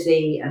very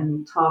busy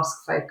and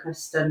task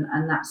focused,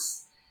 and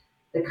that's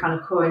the kind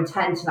of core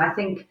intent. And I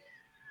think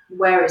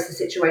where it's a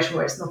situation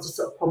where it's not a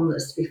sort of problem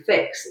that's to be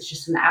fixed, it's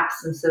just an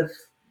absence of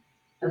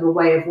a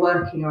way of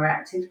working or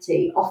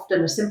activity.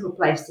 Often a simple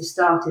place to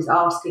start is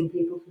asking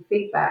people for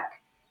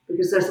feedback,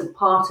 because there's a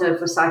part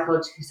of a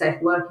psychologically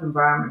safe work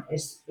environment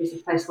is a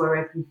place where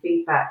open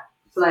feedback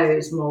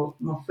flows more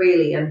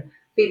freely. And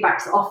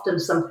feedback's often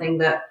something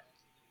that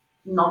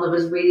none of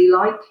us really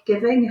like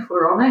giving, if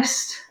we're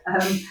honest,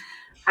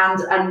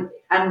 and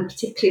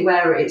particularly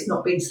where it's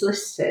not being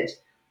solicited.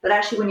 But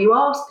actually, when you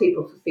ask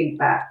people for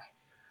feedback,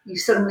 you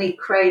suddenly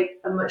create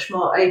a much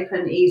more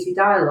open, easy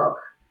dialogue.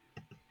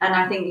 And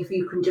I think if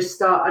you can just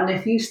start, and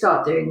if you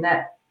start doing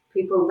that,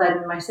 people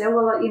then may say,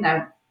 well, you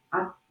know,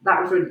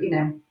 that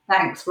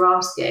thanks for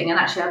asking. And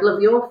actually, I'd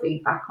love your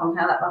feedback on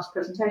how that last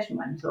presentation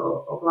went,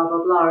 or blah,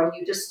 blah, blah. And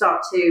you just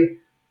start to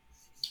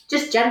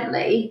just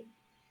gently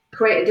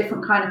create a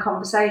different kind of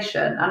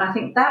conversation. And I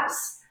think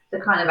that's the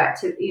kind of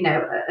activity,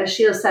 as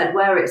Sheila said,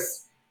 where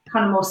it's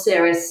kind of more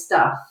serious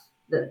stuff,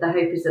 that the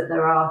hope is that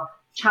there are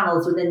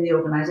channels within the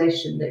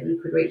organisation that you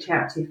could reach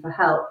out to for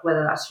help,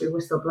 whether that's through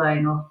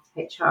whistleblowing or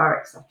HR,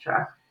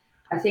 etc.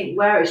 I think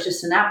where it's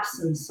just an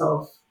absence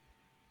of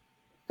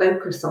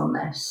focus on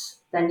this,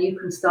 then you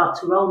can start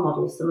to role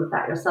model some of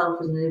that yourself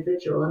as an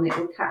individual, and it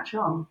will catch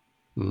on.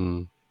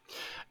 Mm.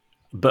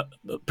 But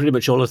pretty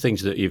much all the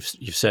things that you've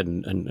said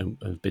and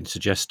have been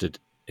suggested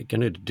are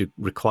going to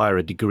require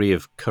a degree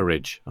of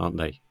courage, aren't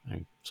they?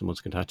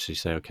 Someone's going to actually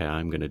say, "Okay,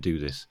 I'm going to do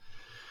this,"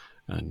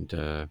 and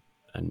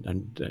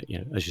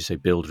as you say,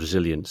 build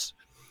resilience.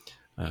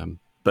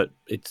 But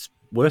it's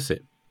worth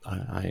it,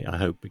 I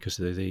hope, because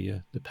of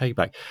the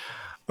payback.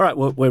 All right,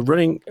 well, we're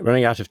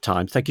running out of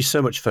time. Thank you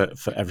so much for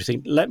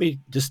everything. Let me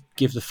just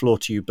give the floor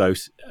to you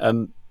both.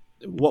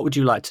 What would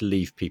you like to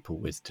leave people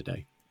with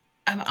today?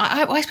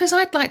 I suppose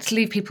I'd like to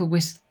leave people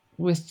with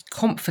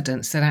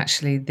confidence that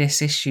actually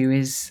this issue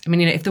is,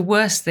 if the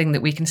worst thing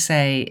that we can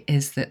say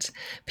is that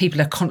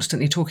people are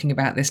constantly talking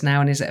about this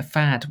now and is it a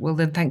fad, well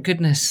then thank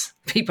goodness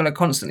people are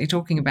constantly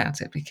talking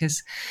about it,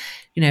 because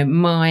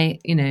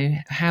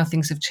how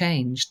things have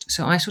changed.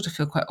 So I sort of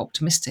feel quite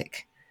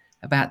optimistic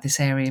about this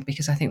area,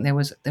 because I think there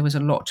was a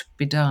lot to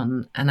be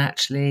done, and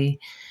actually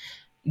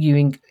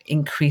you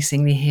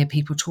increasingly hear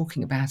people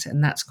talking about it,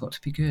 and that's got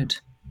to be good.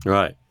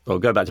 Right. Well,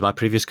 go back to my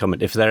previous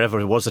comment. If there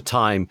ever was a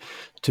time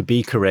to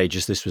be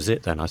courageous, this was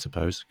it then, I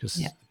suppose,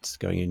 because it's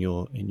going in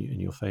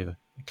your favour.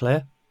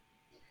 Claire?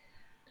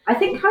 I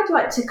think I'd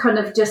like to kind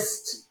of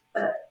just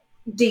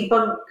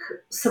debunk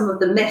some of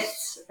the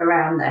myths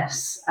around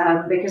this,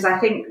 because I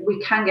think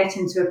we can get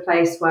into a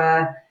place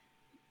where,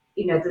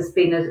 there's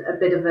been a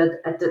bit of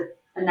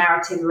a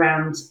narrative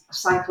around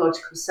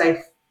psychological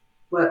safe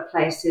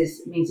workplaces.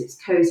 It means it's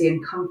cosy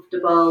and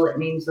comfortable. It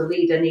means the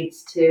leader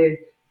needs to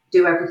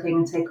do everything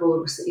and take all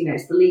the,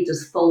 it's the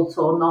leader's fault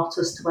or not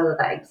as to whether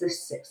that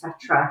exists,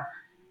 etc.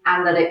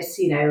 And that it's,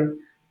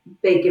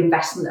 big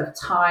investment of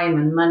time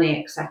and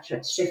money,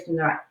 etc., to shift in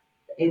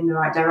the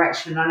right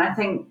direction. And I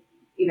think,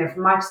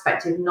 from my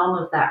perspective,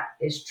 none of that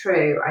is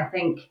true. I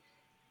think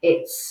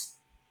it's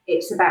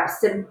about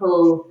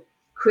simple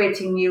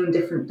creating new and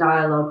different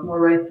dialogue,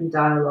 more open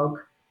dialogue,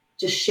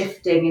 just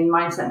shifting in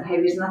mindset and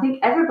behaviours. And I think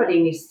everybody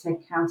needs to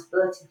take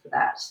accountability for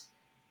that.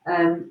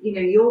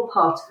 You're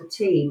part of a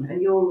team,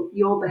 and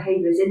your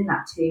behaviours in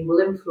that team will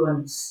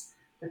influence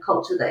the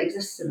culture that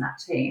exists in that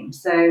team.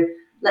 So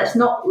let's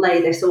not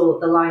lay this all at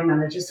the line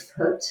manager's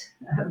foot.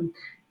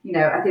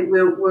 I think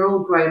we're all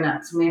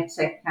grown-ups, and we have to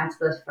take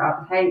accountability for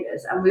our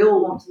behaviours, and we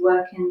all want to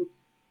work in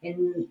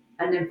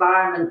an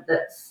environment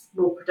that's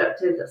more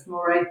productive, that's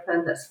more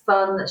open, that's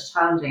fun, that's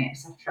challenging,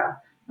 etc.,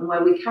 and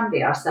where we can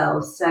be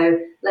ourselves. So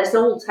let's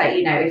all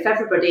take, if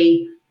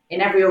everybody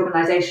in every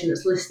organisation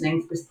that's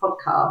listening to this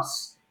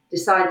podcast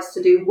decides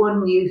to do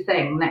one new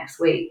thing next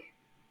week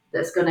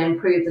that's going to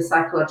improve the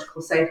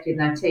psychological safety in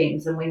their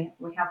teams, and we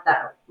have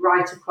that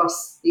right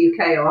across the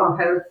UK or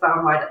how far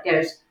and wide it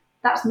goes,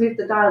 that's moved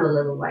the dial a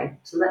little way.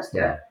 So let's do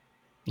it.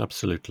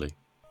 Absolutely.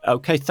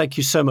 Okay, thank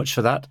you so much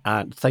for that.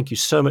 And thank you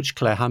so much,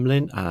 Claire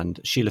Hamlin and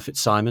Sheila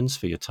Fitzsimons,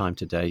 for your time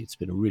today. It's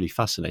been a really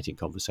fascinating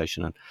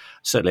conversation, and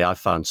certainly I've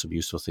found some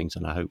useful things,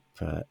 and I hope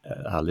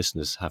our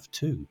listeners have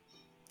too.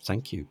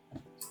 Thank you.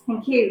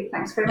 Thank you.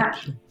 Thanks very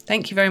much.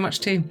 Thank you very much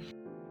too.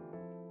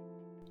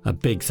 A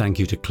big thank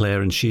you to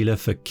Claire and Sheila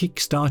for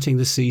kick-starting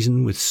the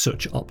season with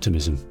such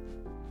optimism.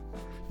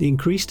 The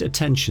increased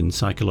attention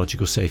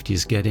psychological safety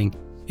is getting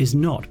is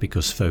not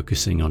because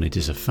focusing on it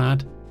is a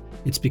fad,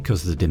 it's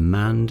because the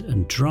demand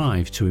and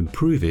drive to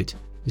improve it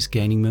is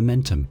gaining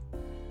momentum.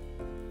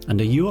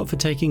 And are you up for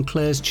taking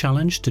Claire's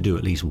challenge to do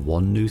at least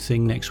one new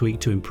thing next week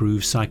to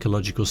improve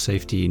psychological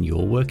safety in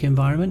your work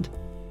environment?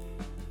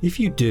 If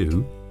you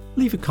do,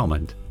 leave a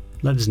comment.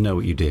 Let us know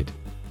what you did.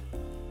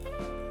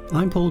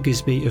 I'm Paul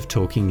Gisby of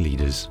Talking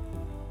Leaders.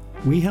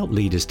 We help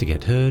leaders to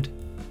get heard,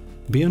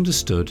 be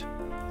understood,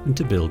 and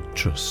to build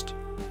trust.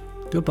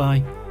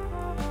 Goodbye.